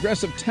criticized for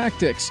aggressive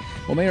tactics.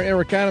 Well, Mayor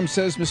Eric Adams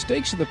says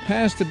mistakes of the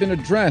past have been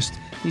addressed.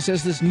 He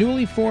says this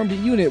newly formed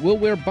unit will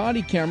wear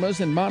body cameras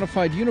and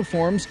modified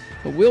uniforms,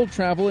 but will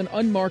travel in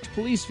unmarked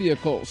police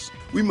vehicles.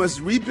 We must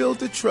rebuild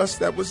the trust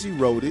that was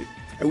eroded,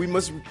 and we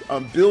must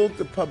build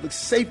the public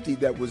safety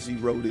that was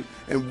eroded,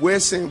 and we're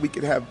saying we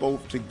could have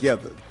both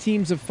together.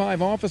 Teams of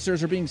 5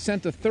 officers are being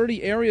sent to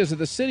 30 areas of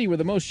the city where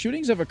the most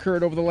shootings have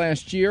occurred over the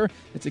last year.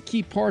 It's a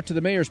key part to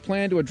the mayor's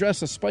plan to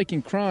address a spike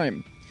in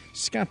crime.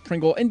 Scott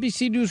Pringle,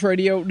 NBC News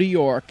Radio, New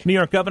York. New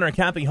York Governor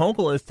Kathy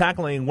Hochul is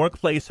tackling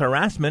workplace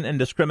harassment and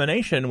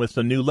discrimination with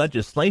some new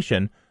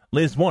legislation.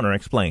 Liz Warner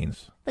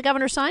explains. The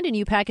governor signed a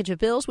new package of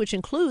bills which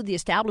include the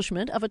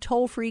establishment of a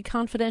toll-free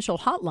confidential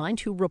hotline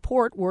to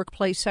report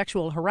workplace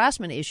sexual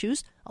harassment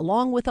issues,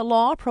 along with a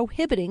law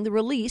prohibiting the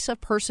release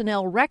of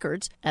personnel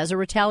records as a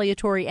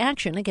retaliatory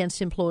action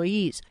against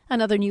employees.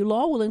 Another new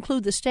law will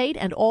include the state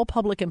and all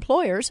public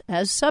employers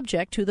as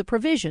subject to the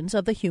provisions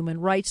of the human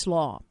rights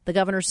law. The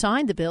governor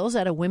signed the bills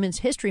at a Women's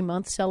History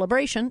Month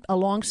celebration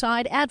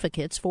alongside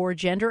advocates for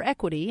gender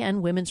equity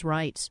and women's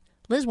rights.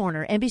 Liz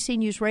Warner, NBC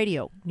News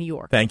Radio, New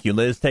York. Thank you,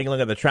 Liz. Taking a look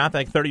at the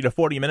traffic, 30 to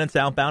 40 minutes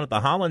outbound at the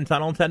Holland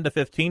Tunnel, 10 to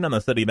 15 on the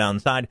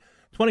city-bound side,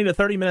 20 to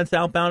 30 minutes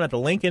outbound at the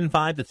Lincoln,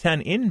 5 to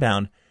 10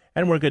 inbound,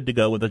 and we're good to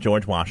go with the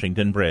George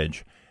Washington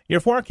Bridge.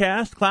 Your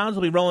forecast, clouds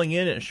will be rolling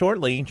in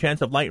shortly,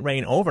 chance of light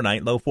rain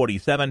overnight, low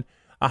 47.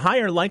 A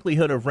higher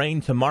likelihood of rain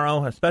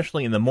tomorrow,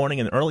 especially in the morning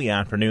and early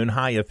afternoon,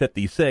 high of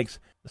 56.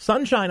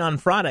 Sunshine on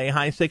Friday,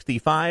 high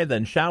 65,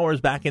 then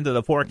showers back into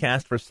the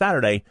forecast for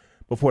Saturday,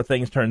 before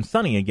things turn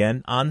sunny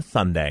again on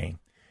Sunday.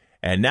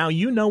 And now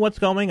you know what's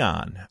going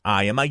on.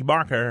 I am Mike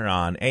Barker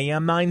on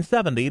AM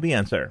 970, The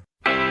Answer.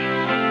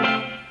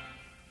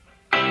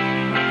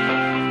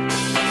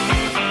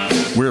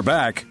 We're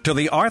back to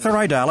the Arthur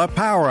Aidala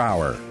Power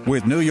Hour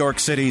with New York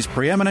City's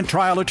preeminent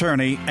trial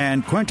attorney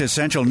and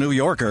quintessential New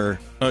Yorker,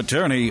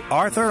 Attorney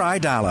Arthur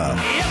Aidala.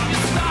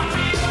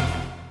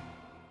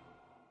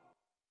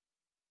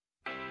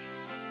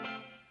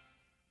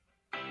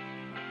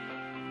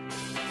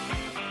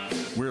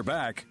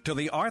 back to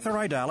the Arthur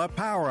Aidala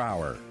Power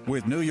Hour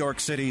with New York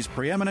City's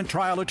preeminent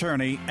trial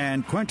attorney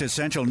and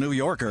quintessential New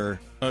Yorker,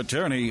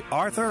 attorney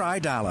Arthur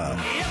Aidala.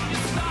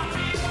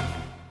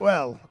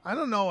 Well, I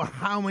don't know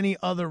how many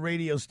other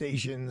radio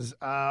stations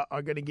are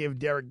going to give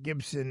Derek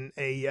Gibson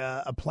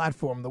a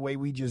platform the way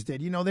we just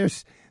did. You know,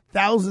 there's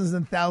thousands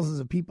and thousands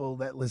of people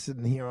that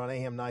listen here on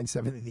AM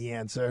 970 The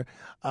Answer.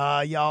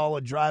 Y'all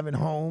are driving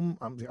home.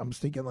 I'm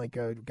thinking like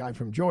a guy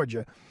from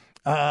Georgia.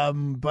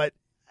 But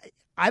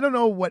I don't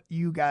know what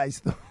you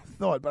guys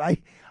thought, but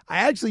I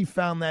actually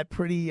found that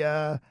pretty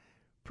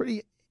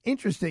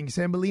interesting.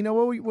 Sambolino,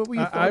 what were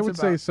your thoughts about? I would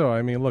say so.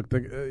 I mean, look,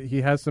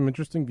 he has some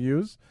interesting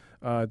views.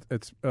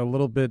 It's a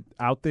little bit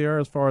out there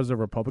as far as a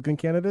Republican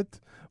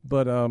candidate,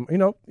 but you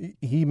know,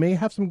 he may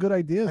have some good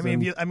ideas. I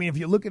mean, if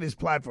you look at his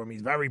platform,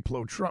 he's very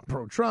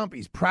pro-Trump.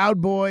 He's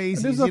Proud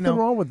Boys. There's nothing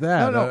wrong with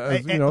that.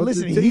 No.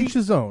 Listen, to each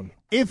his own.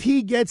 If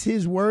he gets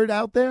his word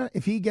out there,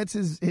 if he gets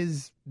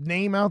his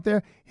name out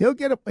there, he'll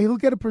get a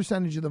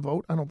percentage of the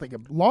vote. I don't think a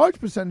large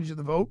percentage of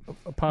the vote,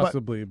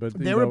 possibly, but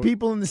there are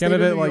people in the state of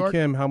candidate New York like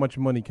him. How much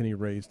money can he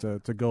raise to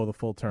go the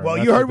full term? Well,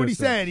 you heard what he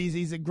said.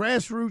 He's a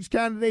grassroots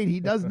candidate. He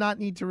does not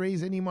need to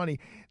raise any money.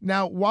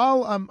 Now,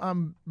 while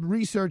I'm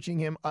researching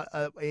him,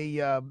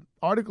 a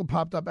article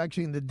popped up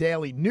actually in the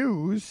Daily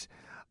News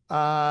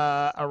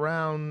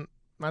around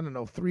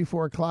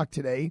 3-4 o'clock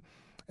today,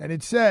 and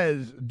it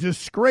says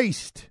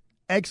disgraced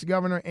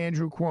ex-Governor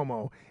Andrew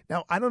Cuomo.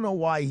 Now, I don't know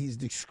why he's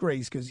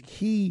disgraced because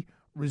he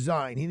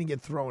resigned. He didn't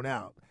get thrown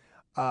out.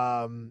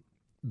 But,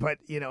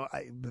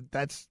 but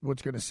that's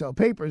what's going to sell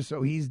papers.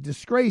 So he's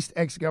disgraced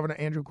ex-Governor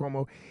Andrew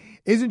Cuomo.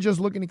 Isn't just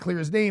looking to clear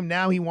his name.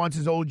 Now he wants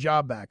his old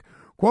job back.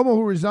 Cuomo,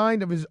 who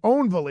resigned of his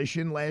own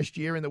volition last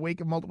year in the wake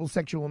of multiple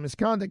sexual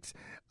misconducts,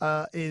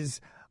 is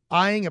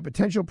eyeing a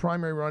potential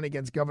primary run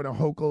against Governor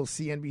Hochul,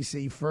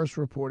 CNBC first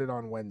reported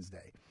on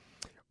Wednesday.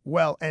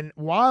 Well, and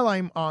while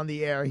I'm on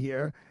the air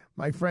here,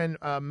 my friend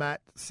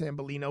Matt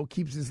Sambolino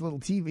keeps his little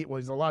TV. Well,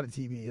 there's a lot of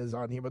TV is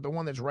on here, but the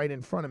one that's right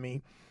in front of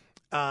me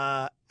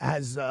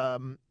has. I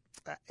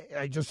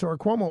just saw a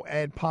Cuomo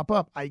ad pop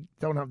up. I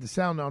don't have the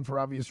sound on for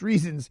obvious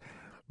reasons,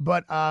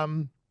 but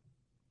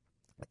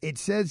it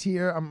says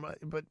here.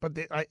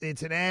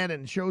 It's an ad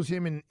and shows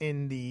him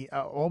in the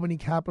Albany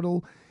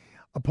Capitol.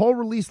 A poll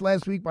released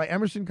last week by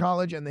Emerson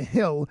College and The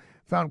Hill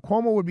found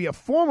Cuomo would be a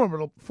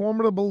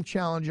formidable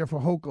challenger for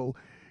Hochul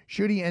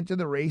should he enter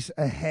the race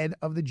ahead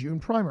of the June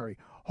primary.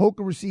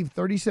 Hochul received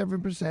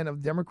 37%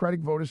 of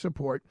Democratic voter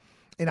support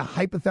in a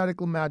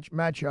hypothetical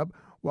matchup,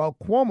 while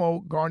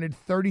Cuomo garnered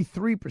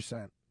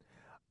 33%.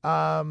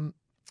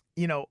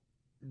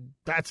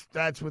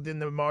 That's within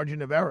the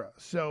margin of error.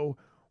 So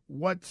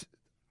I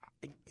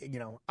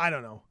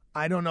don't know.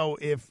 I don't know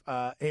if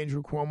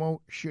Andrew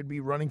Cuomo should be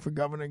running for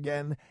governor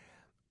again.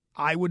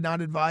 I would not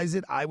advise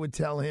it. I would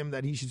tell him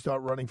that he should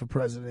start running for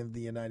president of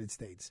the United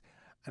States.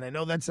 And I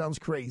know that sounds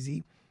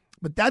crazy,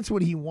 but that's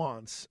what he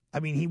wants. I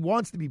mean, he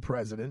wants to be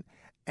president.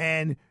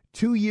 And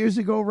 2 years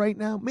ago right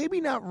now,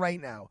 maybe not right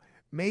now,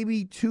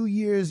 maybe 2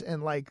 years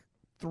and like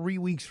 3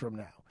 weeks from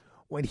now,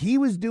 when he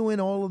was doing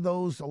all of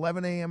those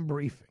 11 a.m.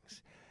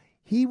 briefings,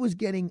 he was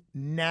getting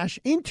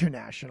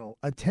international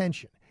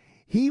attention.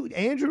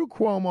 Andrew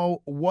Cuomo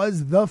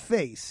was the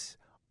face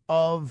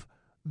of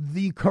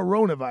the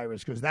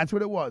coronavirus, because that's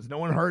what it was. No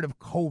one heard of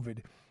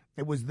COVID.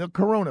 It was the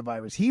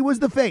coronavirus. He was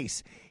the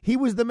face. He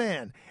was the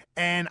man.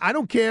 And I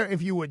don't care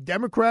if you were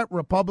Democrat,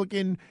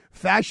 Republican,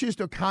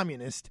 fascist, or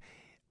communist.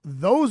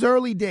 Those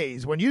early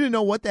days when you didn't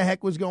know what the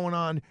heck was going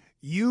on,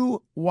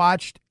 you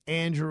watched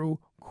Andrew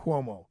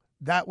Cuomo.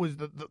 That was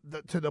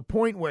to the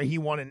point where he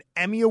won an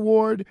Emmy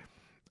Award.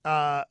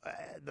 The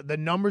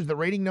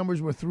rating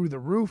numbers were through the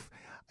roof.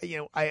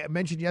 I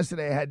mentioned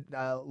yesterday I had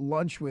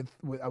lunch with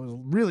I was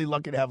really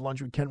lucky to have lunch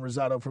with Ken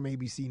Rosato from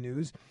ABC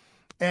News.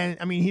 And,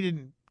 I mean, he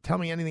didn't tell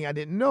me anything I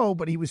didn't know,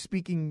 but he was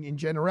speaking in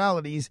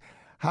generalities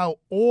how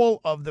all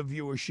of the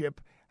viewership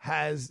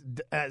has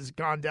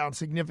gone down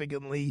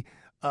significantly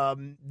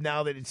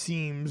now that it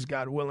seems,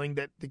 God willing,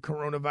 that the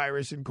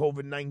coronavirus and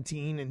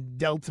COVID-19 and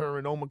Delta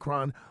and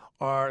Omicron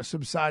are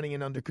subsiding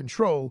and under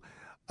control.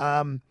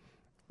 The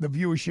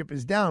viewership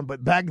is down.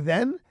 But back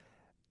then,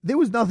 there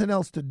was nothing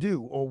else to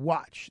do or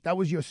watch. That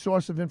was your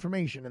source of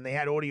information. And they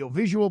had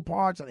audio-visual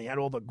parts, and they had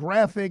all the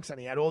graphics, and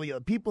they had all the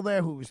other people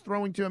there who was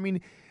throwing to. I mean,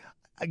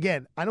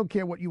 again, I don't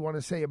care what you want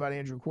to say about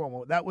Andrew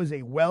Cuomo. That was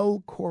a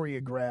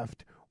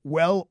well-choreographed,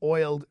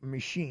 well-oiled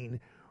machine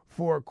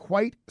for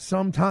quite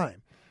some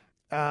time.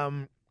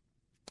 To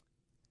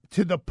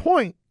the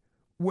point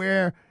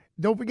where,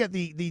 don't forget,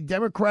 the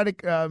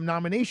Democratic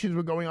nominations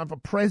were going on for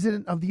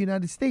president of the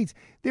United States.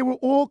 There were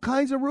all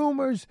kinds of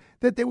rumors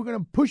that they were going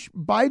to push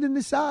Biden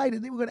aside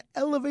and they were going to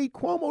elevate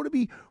Cuomo to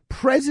be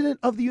president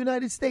of the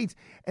United States.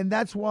 And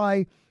that's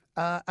why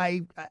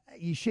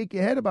you shake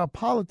your head about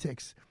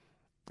politics.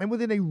 And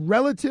within a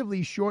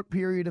relatively short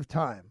period of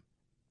time,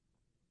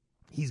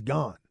 he's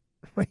gone.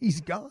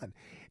 He's gone.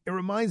 It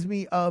reminds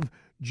me of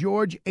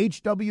George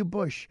H.W.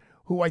 Bush,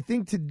 who I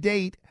think to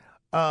date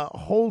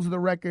holds the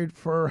record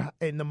for,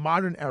 in the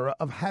modern era,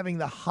 of having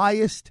the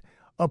highest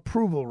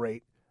approval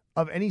rate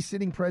of any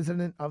sitting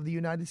president of the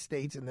United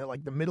States, and they're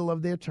like the middle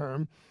of their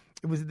term.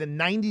 It was the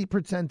 90th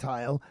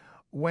percentile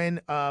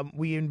when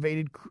we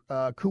invaded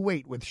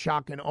Kuwait with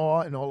shock and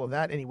awe and all of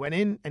that. And he went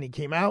in and he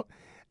came out.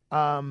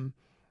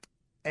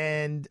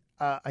 And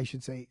I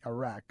should say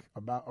Iraq,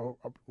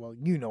 well,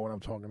 you know what I'm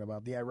talking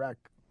about, the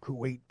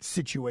Iraq-Kuwait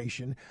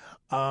situation.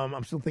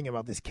 I'm still thinking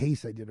about this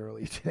case I did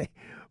earlier today.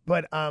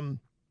 But and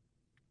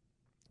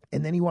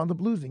then he wound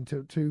up losing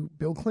to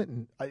Bill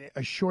Clinton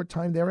a short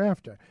time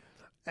thereafter.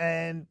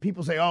 And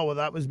people say, oh, well,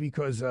 that was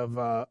because of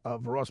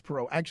Ross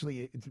Perot.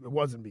 Actually, it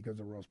wasn't because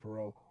of Ross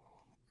Perot.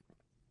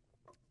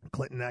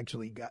 Clinton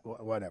actually got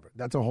whatever.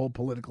 That's a whole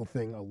political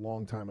thing a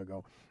long time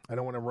ago. I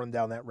don't want to run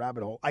down that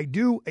rabbit hole. I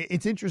do.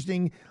 It's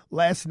interesting.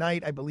 Last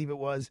night, I believe it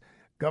was,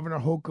 Governor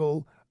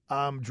Hochul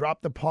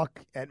dropped the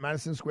puck at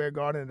Madison Square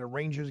Garden at a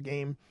Rangers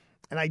game.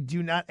 And I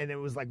do not, and it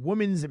was like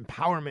Women's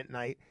Empowerment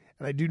Night.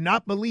 And I do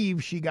not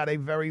believe she got a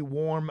very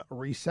warm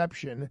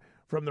reception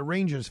from the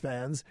Rangers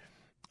fans.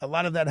 A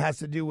lot of that has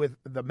to do with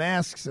the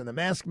masks and the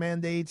mask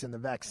mandates and the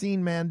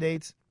vaccine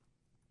mandates.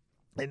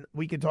 And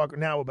we can talk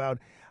now about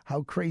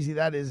how crazy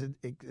that is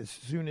as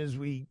soon as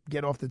we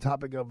get off the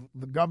topic of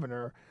the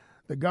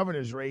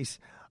governor's race.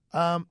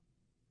 The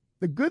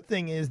good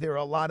thing is there are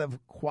a lot of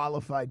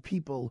qualified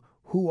people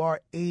who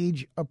are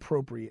age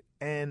appropriate.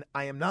 And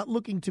I am not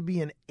looking to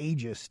be an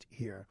ageist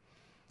here.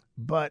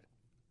 But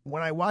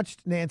when I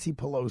watched Nancy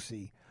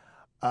Pelosi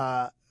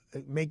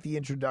make the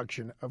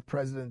introduction of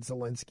President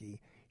Zelensky,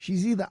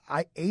 she's either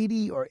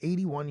 80 or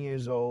 81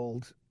 years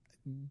old.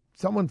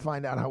 Someone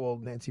find out how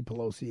old Nancy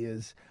Pelosi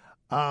is.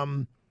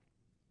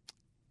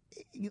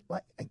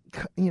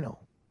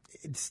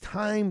 It's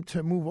time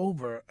to move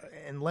over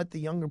and let the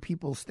younger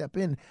people step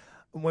in.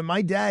 When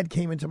my dad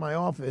came into my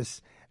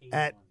office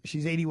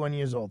she's 81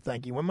 years old,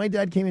 thank you. When my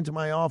dad came into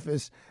my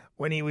office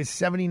when he was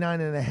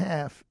 79 and a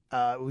half,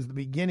 it was the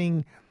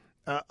beginning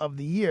of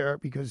the year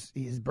because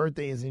his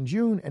birthday is in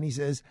June, and he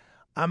says,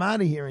 I'm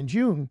out of here in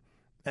June.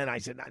 And I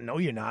said, no,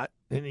 you're not.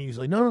 And he's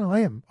like, no,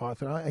 I am,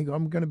 Arthur.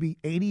 I'm going to be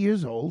 80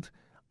 years old.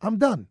 I'm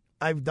done.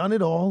 I've done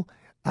it all.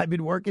 I've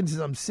been working since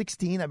I'm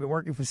 16. I've been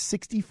working for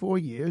 64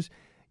 years.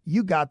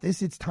 You got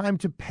this. It's time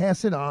to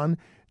pass it on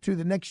to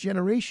the next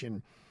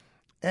generation.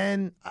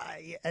 And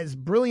as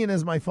brilliant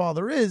as my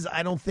father is,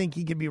 I don't think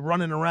he could be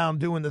running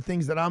around doing the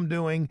things that I'm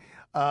doing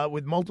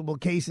with multiple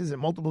cases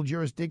and multiple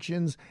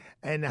jurisdictions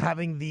and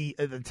having the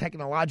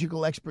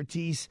technological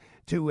expertise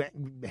to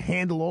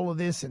handle all of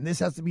this. And this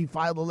has to be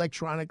filed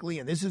electronically.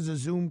 And this is a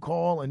Zoom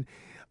call. And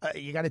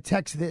you got to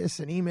text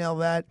this and email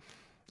that.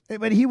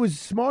 But he was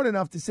smart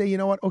enough to say, you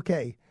know what?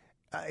 Okay,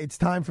 it's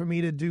time for me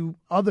to do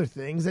other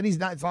things. And it's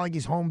not like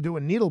he's home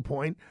doing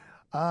needlepoint.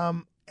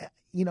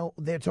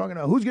 They're talking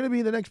about who's going to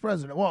be the next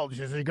president. Well, is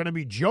it going to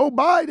be Joe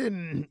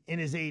Biden in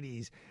his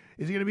 80s?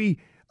 Is it going to be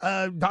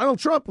Donald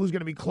Trump, who's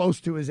going to be close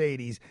to his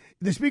 80s?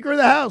 The Speaker of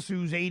the House,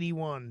 who's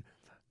 81?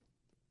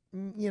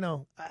 You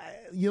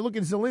look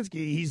at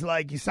Zelensky, he's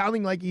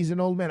sounding like he's an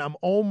old man. I'm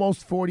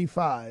almost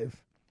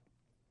 45.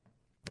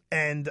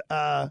 And,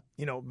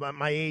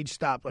 my age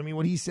stopped. I mean,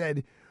 what he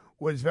said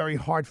was very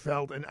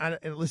heartfelt. And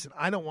listen,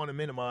 I don't want to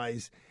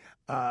minimize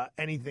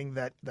anything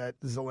that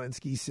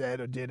Zelensky said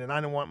or did. And I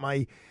don't want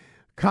my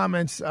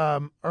comments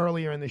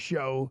earlier in the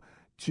show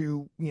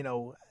to,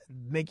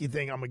 make you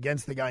think I'm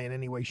against the guy in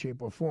any way,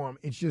 shape, or form.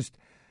 It's just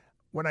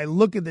when I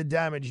look at the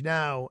damage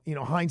now,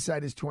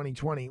 hindsight is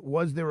 20/20.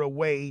 Was there a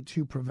way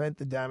to prevent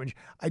the damage?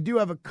 I do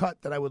have a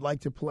cut that I would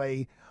like to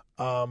play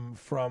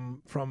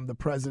from the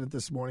president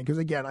this morning because,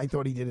 again, I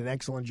thought he did an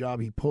excellent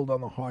job. He pulled on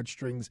the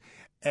heartstrings.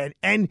 And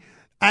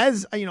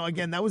as,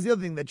 again, that was the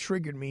other thing that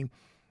triggered me.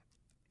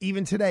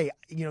 Even today,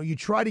 you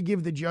try to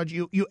give the judge,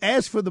 you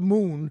ask for the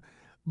moon,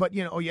 but,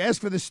 or you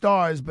ask for the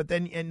stars, but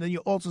then you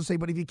also say,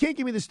 but if you can't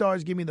give me the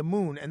stars, give me the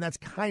moon. And that's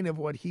kind of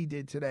what he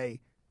did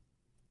today.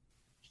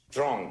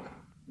 Strong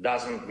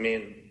doesn't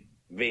mean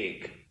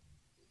weak.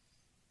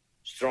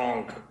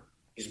 Strong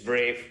is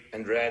brave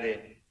and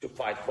ready to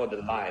fight for the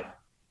life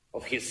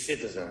of his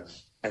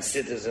citizens and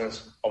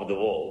citizens of the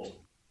world,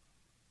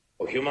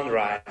 for human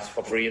rights,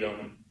 for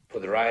freedom, for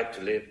the right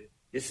to live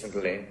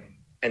decently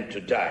and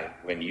to die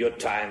when your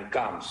time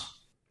comes.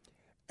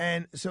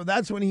 And so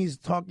that's when he's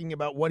talking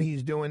about what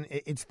he's doing.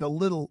 It's the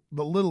little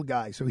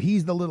guy. So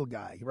he's the little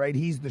guy, right?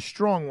 He's the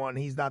strong one.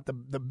 He's not the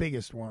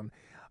biggest one.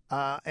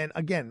 And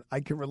again, I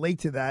can relate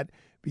to that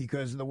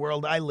because the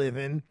world I live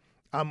in,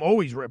 I'm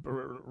always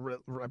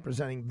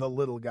representing the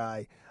little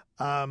guy.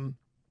 And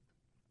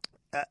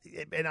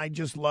I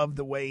just love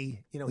the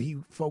way, he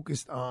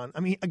focused on,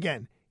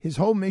 again, his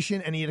whole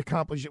mission, and he had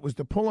accomplished it, was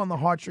to pull on the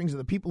heartstrings of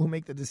the people who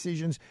make the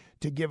decisions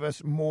to give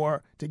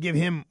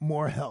him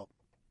more help.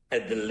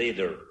 As the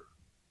leader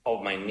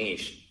of my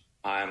niche,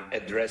 I'm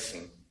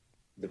addressing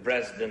the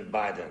President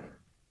Biden.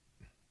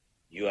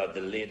 You are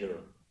the leader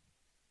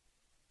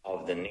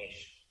of the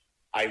niche.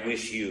 I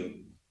wish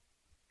you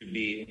to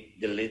be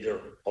the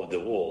leader of the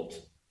world.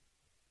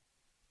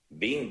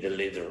 Being the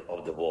leader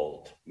of the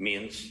world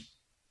means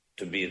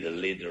to be the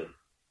leader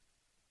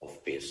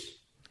of peace.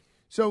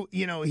 So,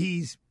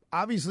 he's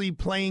obviously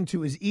playing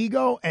to his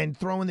ego and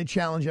throwing the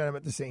challenge at him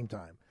at the same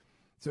time.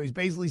 So he's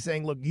basically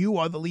saying, look, you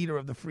are the leader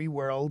of the free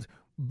world,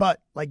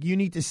 but like you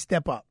need to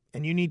step up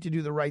and you need to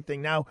do the right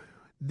thing. Now,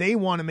 they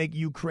want to make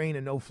Ukraine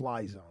a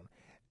no-fly zone.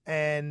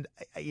 And,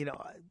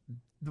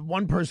 the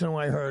one person who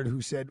I heard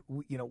who said,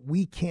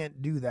 we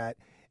can't do that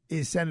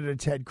is Senator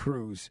Ted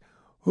Cruz,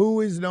 who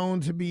is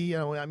known to be,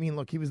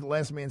 look, he was the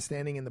last man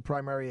standing in the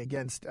primary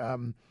against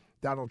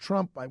Donald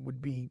Trump. I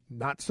would be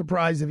not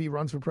surprised if he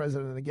runs for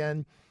president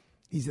again.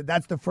 He said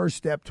that's the first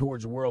step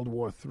towards World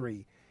War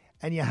III.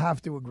 And you have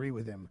to agree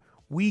with him.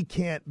 We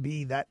can't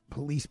be that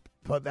police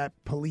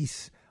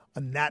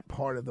in that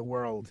part of the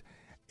world.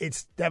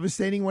 It's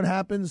devastating what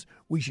happens.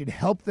 We should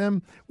help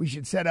them. We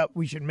should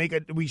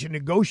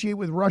negotiate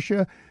with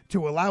Russia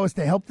to allow us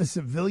to help the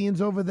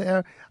civilians over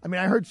there. I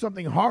mean, I heard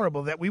something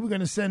horrible that we were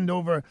going to send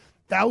over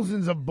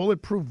thousands of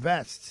bulletproof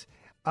vests,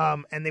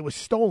 and they were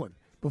stolen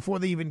before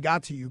they even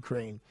got to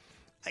Ukraine.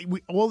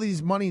 All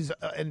these monies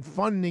and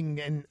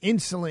funding and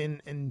insulin,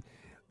 and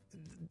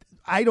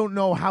I don't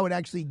know how it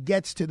actually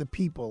gets to the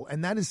people.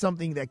 And that is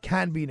something that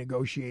can be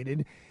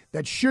negotiated,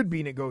 that should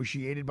be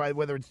negotiated by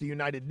whether it's the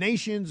United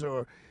Nations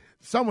or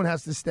someone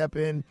has to step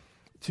in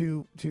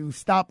to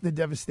stop the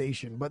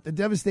devastation. But the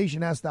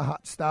devastation has to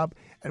stop,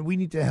 and we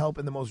need to help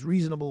in the most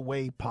reasonable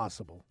way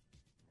possible.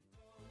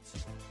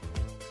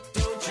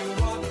 Don't you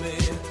want me?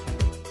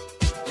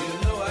 You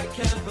know I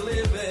can't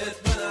believe it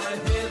when I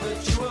hear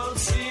that you won't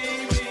see me.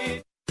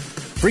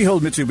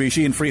 Freehold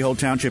Mitsubishi in Freehold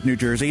Township, New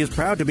Jersey is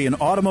proud to be an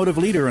automotive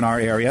leader in our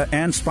area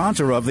and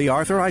sponsor of the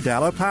Arthur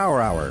Aidala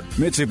Power Hour.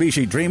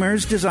 Mitsubishi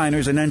dreamers,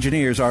 designers, and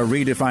engineers are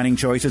redefining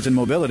choices in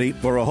mobility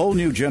for a whole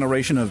new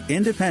generation of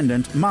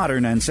independent,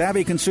 modern, and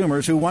savvy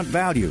consumers who want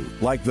value,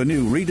 like the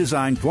new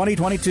redesigned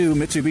 2022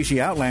 Mitsubishi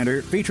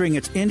Outlander featuring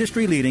its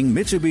industry-leading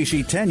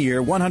Mitsubishi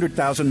 10-year,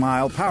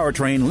 100,000-mile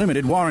powertrain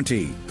limited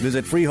warranty.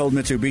 Visit Freehold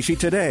Mitsubishi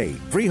today,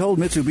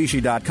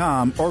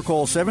 freeholdmitsubishi.com, or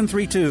call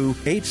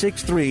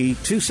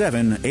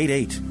 732-863-2788.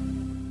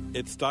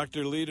 It's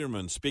Dr.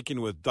 Lederman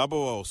speaking with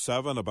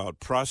 007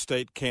 about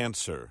prostate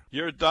cancer.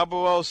 You're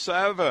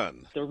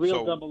 007. The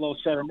real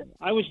 007.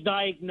 I was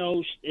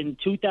diagnosed in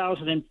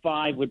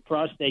 2005 with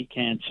prostate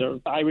cancer.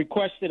 I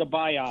requested a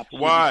biopsy.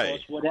 Why?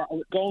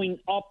 Going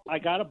up, I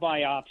got a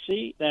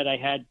biopsy that I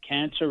had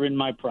cancer in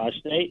my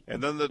prostate.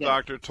 And then the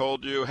doctor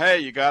told you, hey,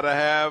 you got to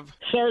have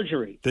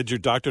surgery. Did your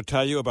doctor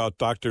tell you about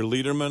Dr.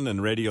 Lederman and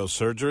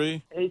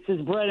radiosurgery? It's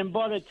his bread and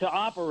butter to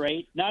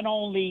operate. Not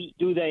only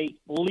do they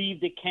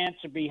leave the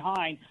cancer behind,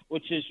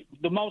 which is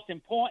the most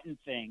important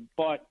thing,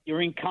 but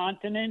you're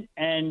incontinent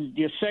and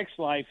your sex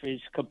life is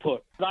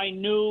kaput. I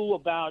knew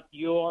about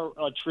your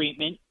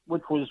treatment,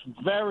 which was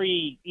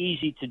very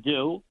easy to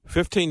do.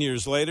 15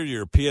 years later,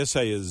 your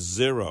PSA is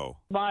 0.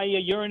 My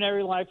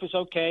urinary life is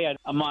okay.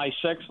 My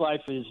sex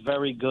life is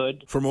very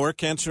good. For more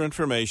cancer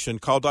information,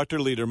 call Dr.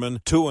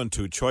 Lederman,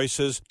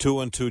 212-CHOICES,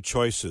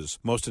 212-CHOICES.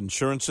 Most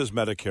insurances,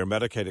 Medicare,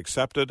 Medicaid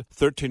accepted,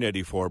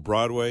 1384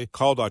 Broadway.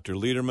 Call Dr.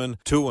 Lederman,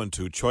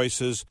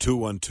 212-CHOICES,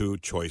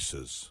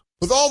 212-CHOICES.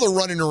 With all the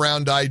running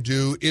around I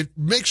do, it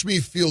makes me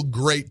feel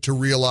great to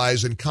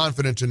realize and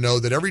confident to know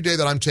that every day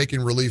that I'm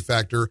taking Relief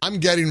Factor, I'm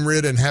getting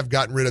rid and have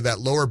gotten rid of that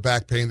lower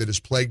back pain that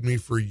has plagued me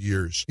for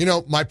years. You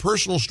know, my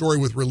personal story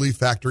with Relief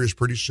Factor is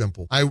pretty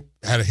simple. I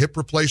had a hip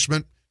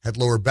replacement, had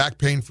lower back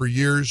pain for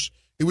years.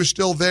 It was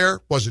still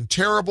there, wasn't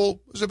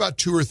terrible. It was about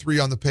 2 or 3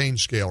 on the pain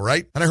scale,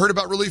 right? And I heard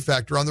about Relief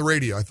Factor on the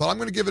radio. I thought, I'm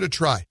going to give it a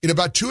try. In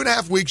about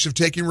 2.5 weeks of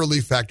taking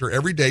Relief Factor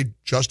every day,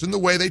 just in the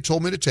way they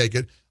told me to take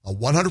it, a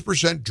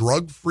 100%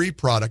 drug-free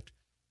product,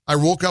 I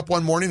woke up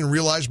one morning and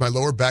realized my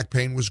lower back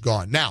pain was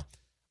gone. Now,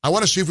 I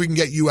want to see if we can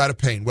get you out of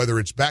pain, whether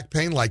it's back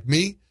pain like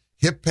me,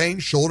 hip pain,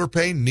 shoulder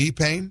pain, knee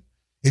pain.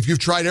 If you've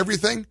tried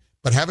everything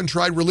but haven't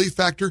tried Relief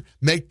Factor,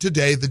 make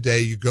today the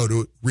day you go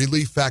to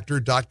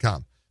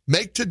ReliefFactor.com.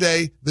 Make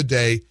today the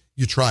day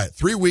you try it.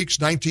 3 weeks,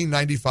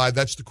 $19.95.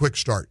 That's the quick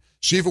start.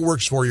 See if it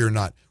works for you or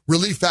not.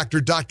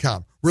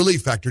 ReliefFactor.com.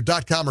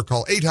 ReliefFactor.com, or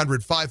call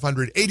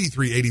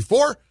 800-500-8384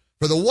 for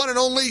the one and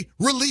only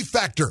Relief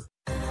Factor.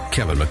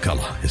 Kevin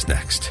McCullough is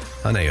next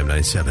on AM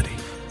 970.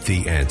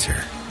 The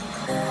Answer.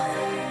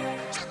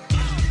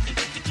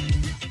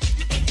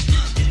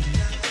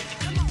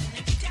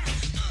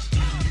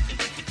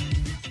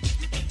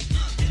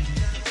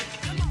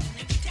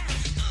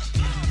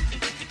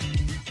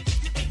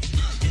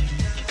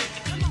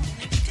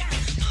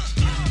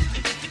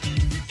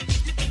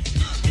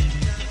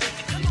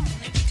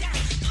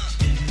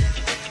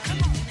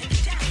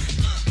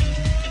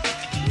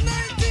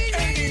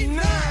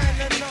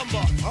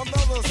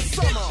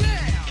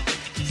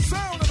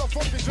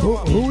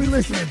 Who we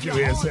listening to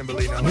here,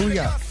 Sembolino? Who we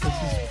got?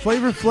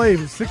 Flavor Flav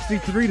is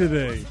 63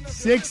 today.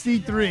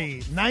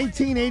 63.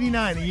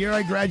 1989, the year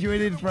I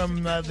graduated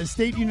from the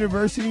State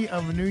University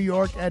of New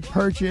York at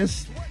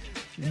Purchase.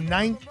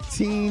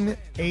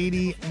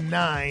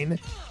 1989.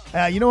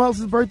 You know who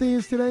else's birthday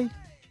is today?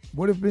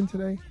 Would have been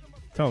today?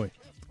 Tell me.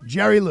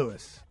 Jerry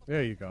Lewis.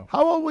 There you go.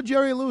 How old would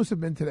Jerry Lewis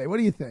have been today? What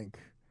do you think?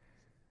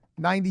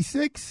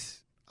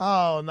 96?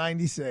 Oh,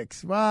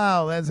 96.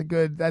 Wow, that's a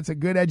good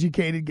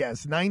educated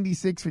guess.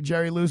 96 for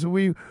Jerry Lewis,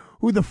 who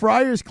the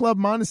Friars Club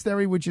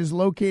Monastery, which is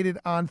located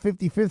on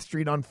 55th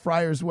Street on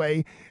Friars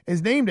Way,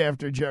 is named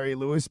after Jerry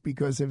Lewis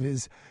because of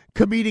his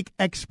comedic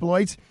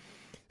exploits.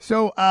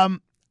 So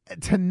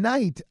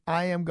tonight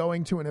I am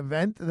going to an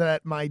event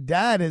that my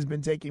dad has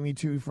been taking me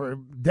to for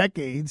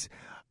decades,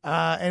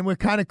 and we're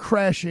kind of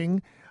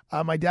crashing.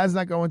 My dad's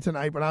not going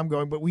tonight, but I'm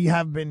going. But we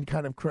have been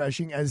kind of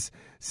crashing as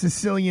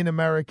Sicilian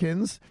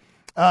Americans.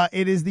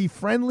 It is the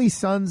Friendly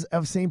Sons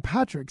of St.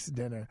 Patrick's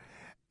dinner.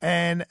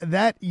 And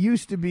that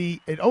used to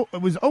be, it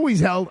was always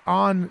held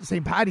on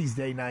St. Patty's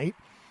Day night.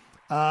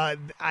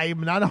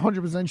 I'm not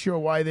 100% sure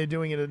why they're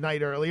doing it a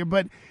night earlier,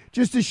 but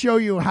just to show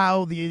you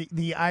how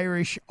the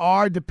Irish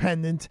are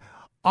dependent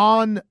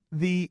on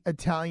the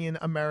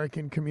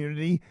Italian-American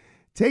community,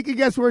 take a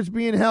guess where it's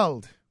being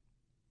held.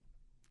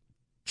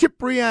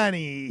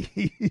 Cipriani.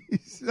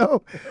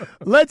 So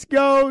let's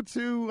go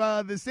to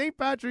the St.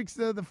 Patrick's.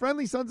 The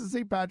Friendly Sons of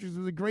St. Patrick's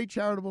was a great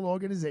charitable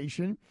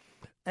organization.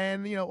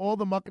 And, all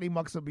the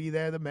muckety-mucks will be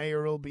there. The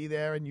mayor will be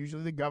there, and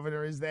usually the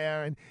governor is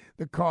there, and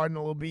the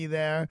cardinal will be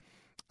there.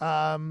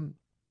 I'm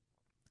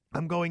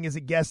going as a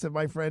guest of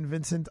my friend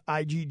Vincent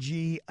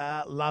IGG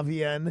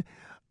Lavienne.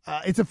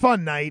 It's a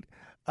fun night,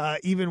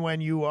 even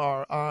when you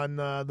are on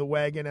the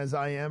wagon, as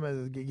I am,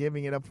 as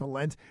giving it up for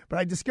Lent. But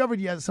I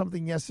discovered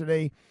something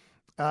yesterday.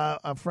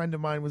 A friend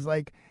of mine was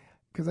like,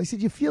 because I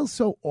said, you feel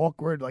so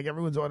awkward, like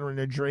everyone's ordering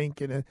a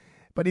drink.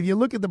 But if you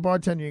look at the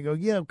bartender, you go,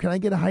 yeah, can I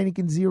get a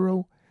Heineken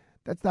Zero?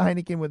 That's the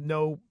Heineken with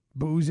no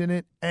booze in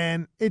it.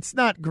 And it's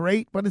not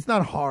great, but it's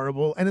not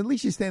horrible. And at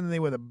least you're standing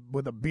there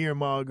with a beer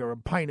mug or a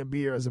pint of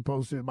beer as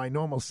opposed to my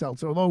normal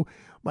seltzer. Although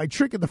my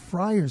trick at the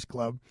Friars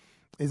Club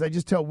is I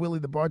just tell Willie,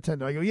 the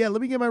bartender, I go, yeah,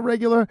 let me get my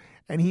regular.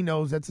 And he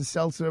knows that's a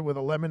seltzer with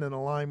a lemon and a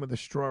lime with a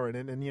straw in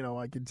it. And,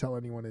 I can tell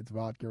anyone it's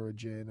vodka or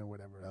gin or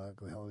whatever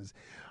the hell it is.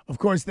 Of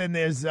course, then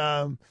there's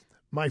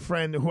my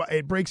friend who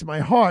it breaks my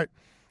heart,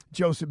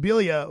 Joe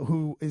Sibilia,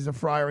 who is a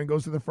friar and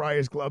goes to the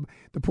Friars Club.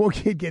 The poor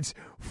kid gets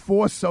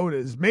 4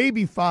 sodas,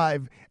 maybe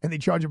 5, and they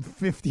charge him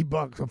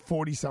 $50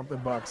 or $40-something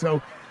bucks.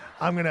 So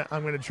I'm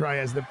gonna try,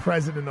 as the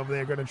president over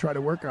there, gonna try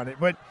to work on it.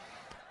 But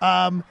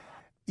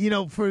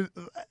for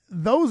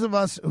those of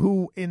us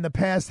who in the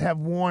past have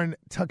worn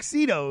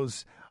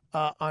tuxedos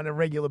on a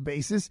regular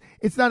basis,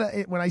 it's not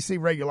when I say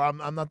regular,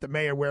 I'm not the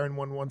mayor wearing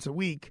one once a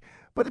week,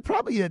 but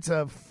it's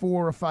a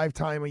 4 or 5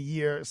 time a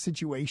year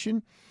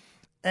situation.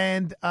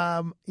 And,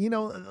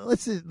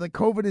 let's see, the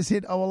COVID has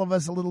hit all of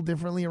us a little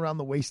differently around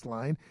the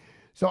waistline.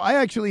 So I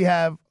actually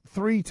have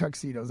 3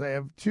 tuxedos. I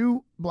have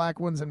 2 black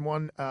ones and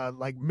one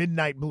like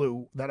midnight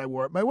blue that I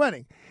wore at my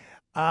wedding.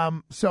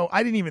 So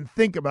I didn't even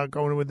think about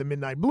going with the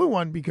midnight blue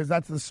one because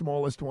that's the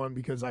smallest one,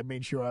 because I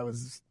made sure I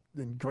was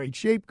in great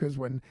shape, because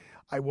when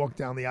I walked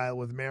down the aisle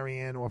with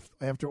Marianne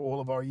after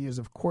all of our years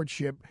of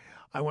courtship,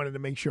 I wanted to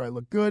make sure I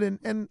looked good,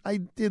 and I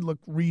did look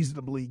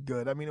reasonably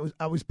good. I mean,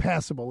 I was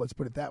passable, let's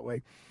put it that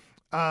way.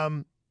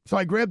 So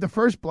I grabbed the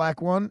first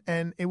black one,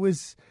 and it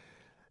was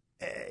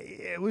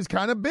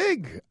kind of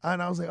big.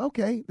 And I was like,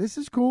 okay, this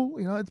is cool.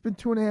 It's been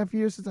 2.5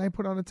 years since I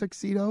put on a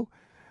tuxedo.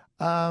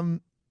 Then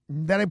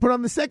I put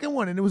on the second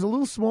one, and it was a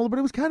little smaller, but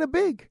it was kind of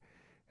big.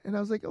 And I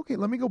was like, okay,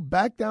 let me go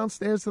back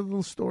downstairs to the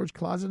little storage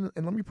closet,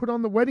 and let me put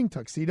on the wedding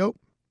tuxedo.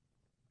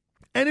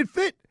 And it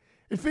fit.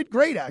 It fit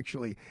great,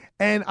 actually.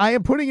 And I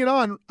am putting it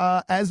on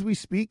as we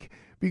speak,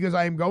 because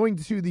I am going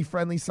to the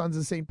Friendly Sons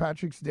of St.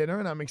 Patrick's dinner,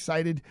 and I'm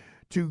excited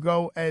to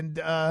go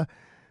and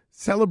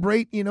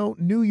celebrate,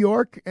 New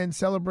York, and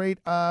celebrate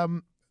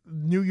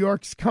New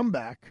York's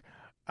comeback.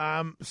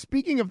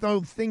 Speaking of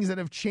those things that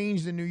have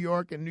changed in New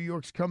York and New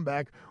York's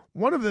comeback,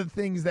 one of the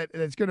things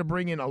that's going to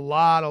bring in a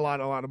lot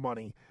of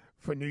money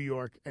for New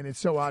York, and it's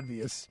so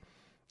obvious,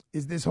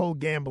 is this whole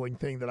gambling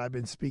thing that I've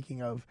been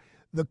speaking of.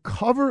 The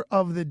cover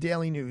of the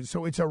Daily News,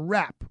 so it's a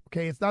wrap,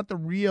 okay? It's not the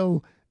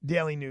real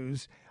Daily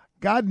News.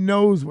 God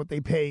knows what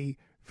they pay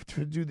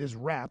to do this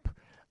wrap.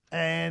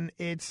 And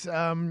it's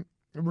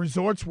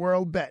Resorts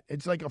World Bet.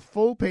 It's like a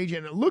full page,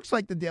 and it looks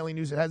like the Daily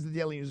News. It has the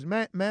Daily News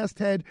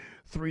masthead,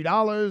 $3,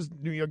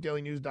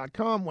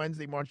 NewYorkDailyNews.com,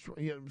 Wednesday, March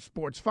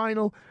sports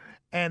final.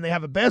 And they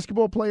have a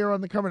basketball player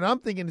on the cover. And I'm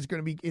thinking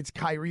it's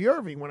Kyrie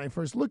Irving when I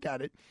first look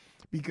at it,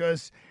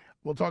 because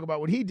we'll talk about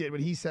what he did, but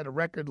he set a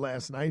record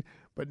last night.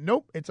 But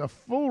nope, it's a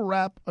full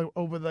wrap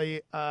over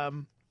the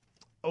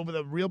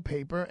real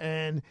paper.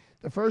 And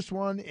the first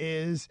one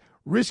is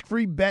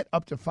risk-free bet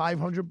up to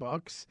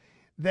 $500.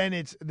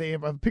 Then they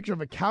have a picture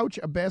of a couch,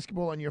 a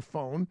basketball on your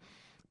phone.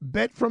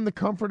 Bet from the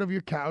comfort of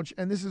your couch.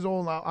 And this is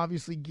all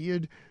obviously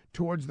geared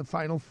towards the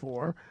Final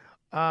Four.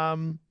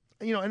 And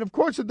of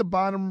course at the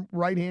bottom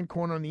right-hand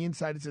corner on the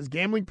inside, it says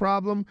gambling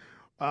problem.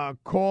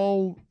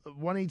 Call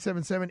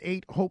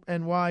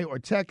 1-877-8-HOPE-NY or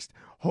text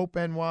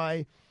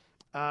HOPE-NY.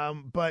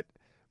 But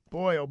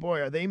boy, oh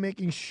boy, are they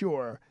making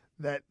sure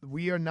that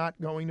we are not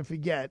going to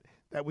forget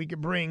that we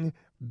could bring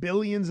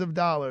billions of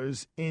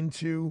dollars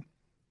into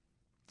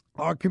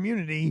our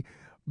community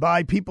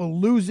by people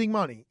losing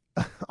money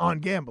on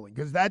gambling,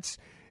 because that's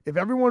if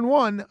everyone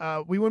won,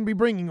 we wouldn't be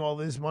bringing all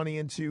this money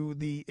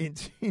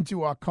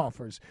into our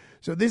coffers.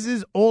 So this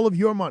is all of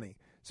your money.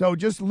 So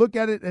just look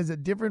at it as a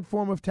different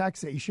form of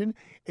taxation.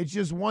 It's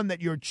just one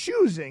that you're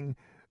choosing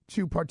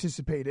to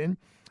participate in.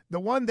 The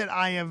one that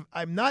I'm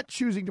not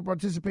choosing to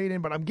participate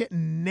in, but I'm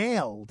getting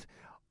nailed,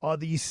 are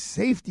these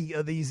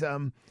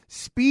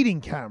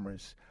speeding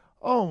cameras.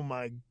 Oh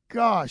my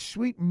gosh,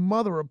 sweet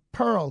mother of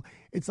pearl.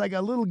 It's like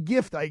a little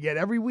gift I get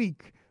every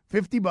week.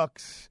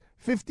 $50,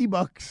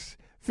 $50,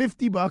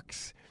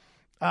 $50.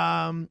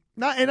 And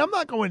I'm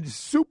not going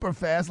super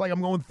fast, like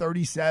I'm going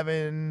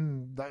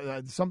 37,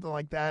 something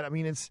like that. I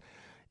mean, it's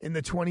in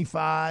the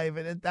 25,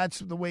 and that's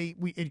the way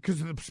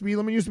because the speed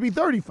limit used to be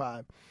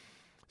 35.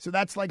 So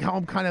that's like how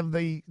I'm kind of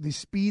the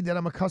speed that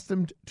I'm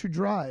accustomed to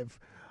drive.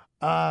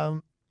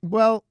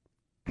 Well,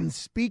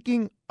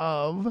 speaking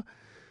of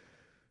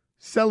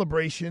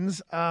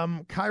celebrations,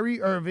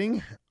 Kyrie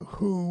Irving,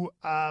 who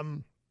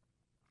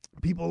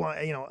people,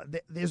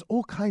 there's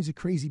all kinds of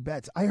crazy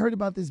bets. I heard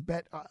about this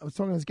bet. I was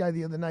talking to this guy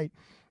the other night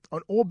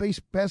on all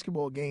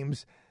basketball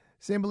games.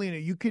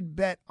 Sambolino, you could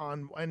bet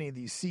on any of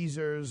these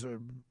Caesars or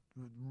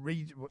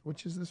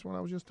which is this one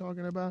I was just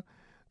talking about?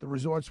 The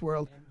Resorts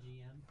World.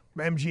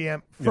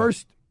 MGM.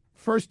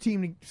 First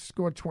team to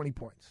score 20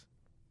 points.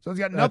 So it's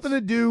got nothing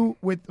to do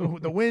with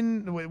the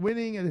winning.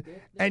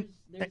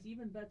 There's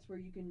even bets where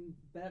you can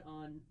bet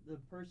on the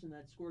person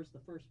that scores the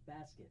first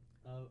basket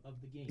of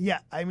the game. Yeah,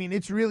 I mean,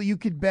 it's really, you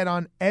could bet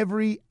on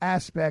every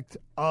aspect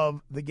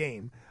of the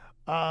game.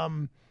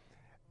 To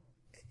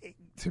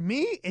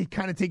me, it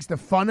kind of takes the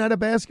fun out of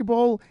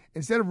basketball.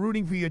 Instead of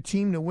rooting for your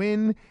team to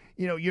win,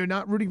 you're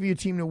not rooting for your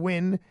team to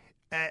win.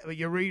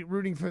 You're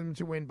rooting for them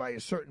to win by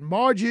a certain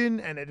margin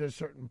and at a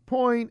certain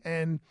point.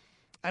 And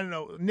I don't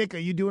know, Nick, are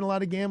you doing a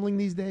lot of gambling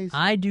these days?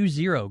 I do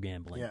zero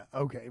gambling. Yeah,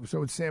 okay.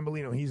 So it's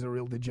Sambolino. He's a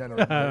real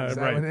degenerate. Is that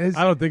right. what it is?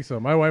 I don't think so.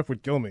 My wife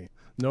would kill me.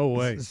 No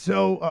way.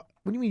 So what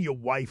do you mean your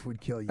wife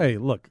would kill you? Hey,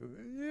 look,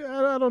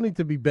 I don't need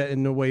to be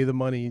betting away the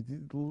money.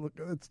 Look,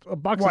 it's a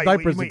box of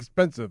diapers is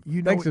expensive.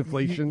 Thanks,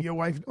 inflation. Your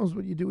wife knows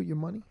what you do with your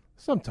money?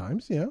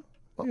 Sometimes, yeah.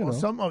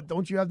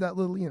 Don't you have that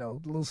little,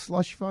 little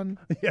slush fund?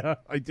 Yeah,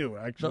 I do,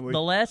 actually.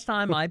 The last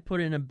time I put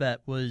in a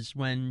bet was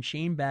when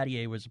Shane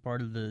Battier was a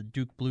part of the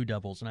Duke Blue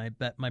Devils, and I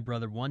bet my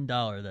brother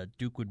 $1 that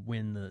Duke would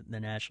win the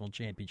national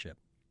championship.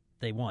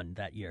 They won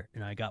that year,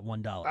 and I got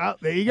 $1.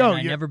 There you go. And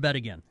I never bet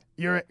again.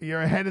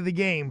 You're ahead of the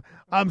game.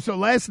 So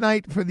last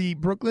night for the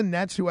Brooklyn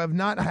Nets, who have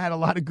not had a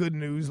lot of good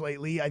news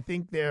lately, I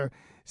think they're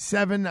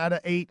 7 out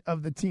of 8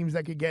 of the teams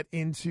that could get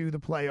into the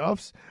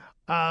playoffs.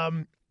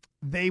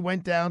 They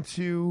went down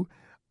to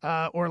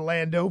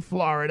Orlando,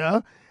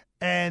 Florida,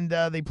 and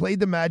they played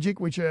the Magic,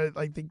 which I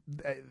think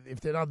if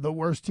they're not the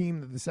worst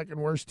team, they're the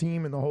second worst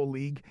team in the whole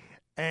league.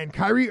 And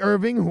Kyrie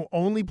Irving, who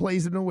only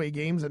plays in away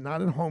games and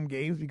not in home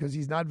games because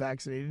he's not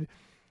vaccinated,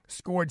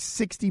 scored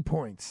 60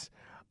 points,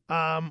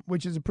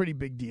 which is a pretty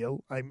big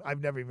deal.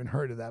 I've never even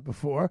heard of that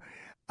before.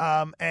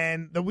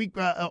 And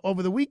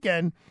over the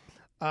weekend,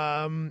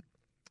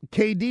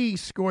 KD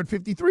scored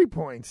 53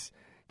 points,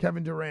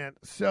 Kevin Durant.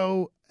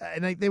 So,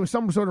 and there was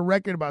some sort of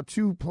record about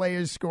 2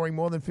 players scoring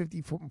more than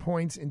 50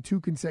 points in 2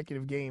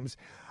 consecutive games.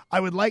 I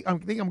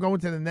think I'm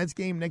going to the Nets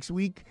game next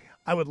week.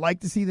 I would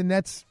like to see the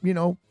Nets,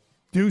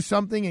 do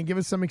something and give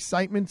us some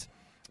excitement.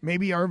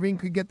 Maybe Irving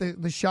could get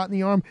the shot in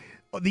the arm.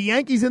 The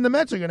Yankees and the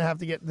Mets are going to have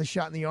to get the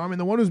shot in the arm. And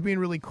the one who's being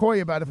really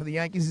coy about it for the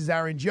Yankees is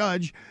Aaron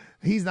Judge.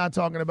 He's not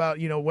talking about,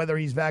 whether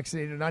he's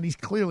vaccinated or not. He's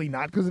clearly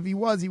not, because if he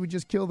was, he would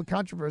just kill the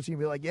controversy and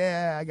be like,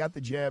 yeah, I got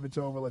the jab. It's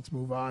over. Let's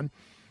move on.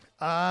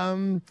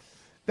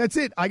 That's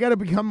it. I got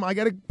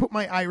to put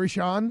my Irish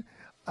on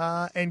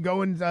and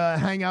go and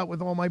hang out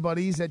with all my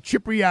buddies at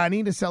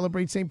Cipriani to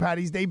celebrate St.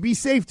 Paddy's Day. Be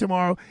safe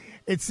tomorrow.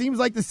 It seems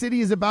like the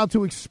city is about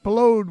to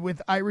explode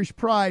with Irish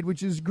pride,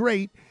 which is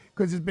great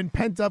because it's been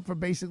pent up for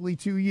basically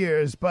 2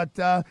 years. But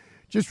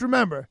just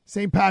remember,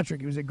 St.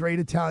 Patrick, he was a great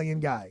Italian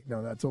guy.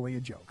 No, that's only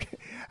a joke.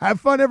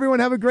 Have fun, everyone.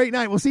 Have a great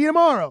night. We'll see you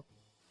tomorrow.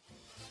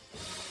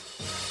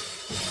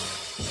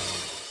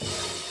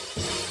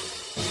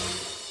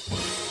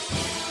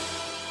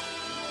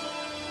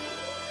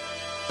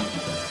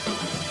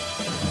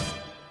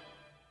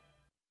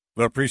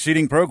 The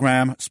preceding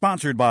program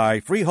sponsored by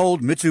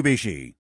Freehold Mitsubishi.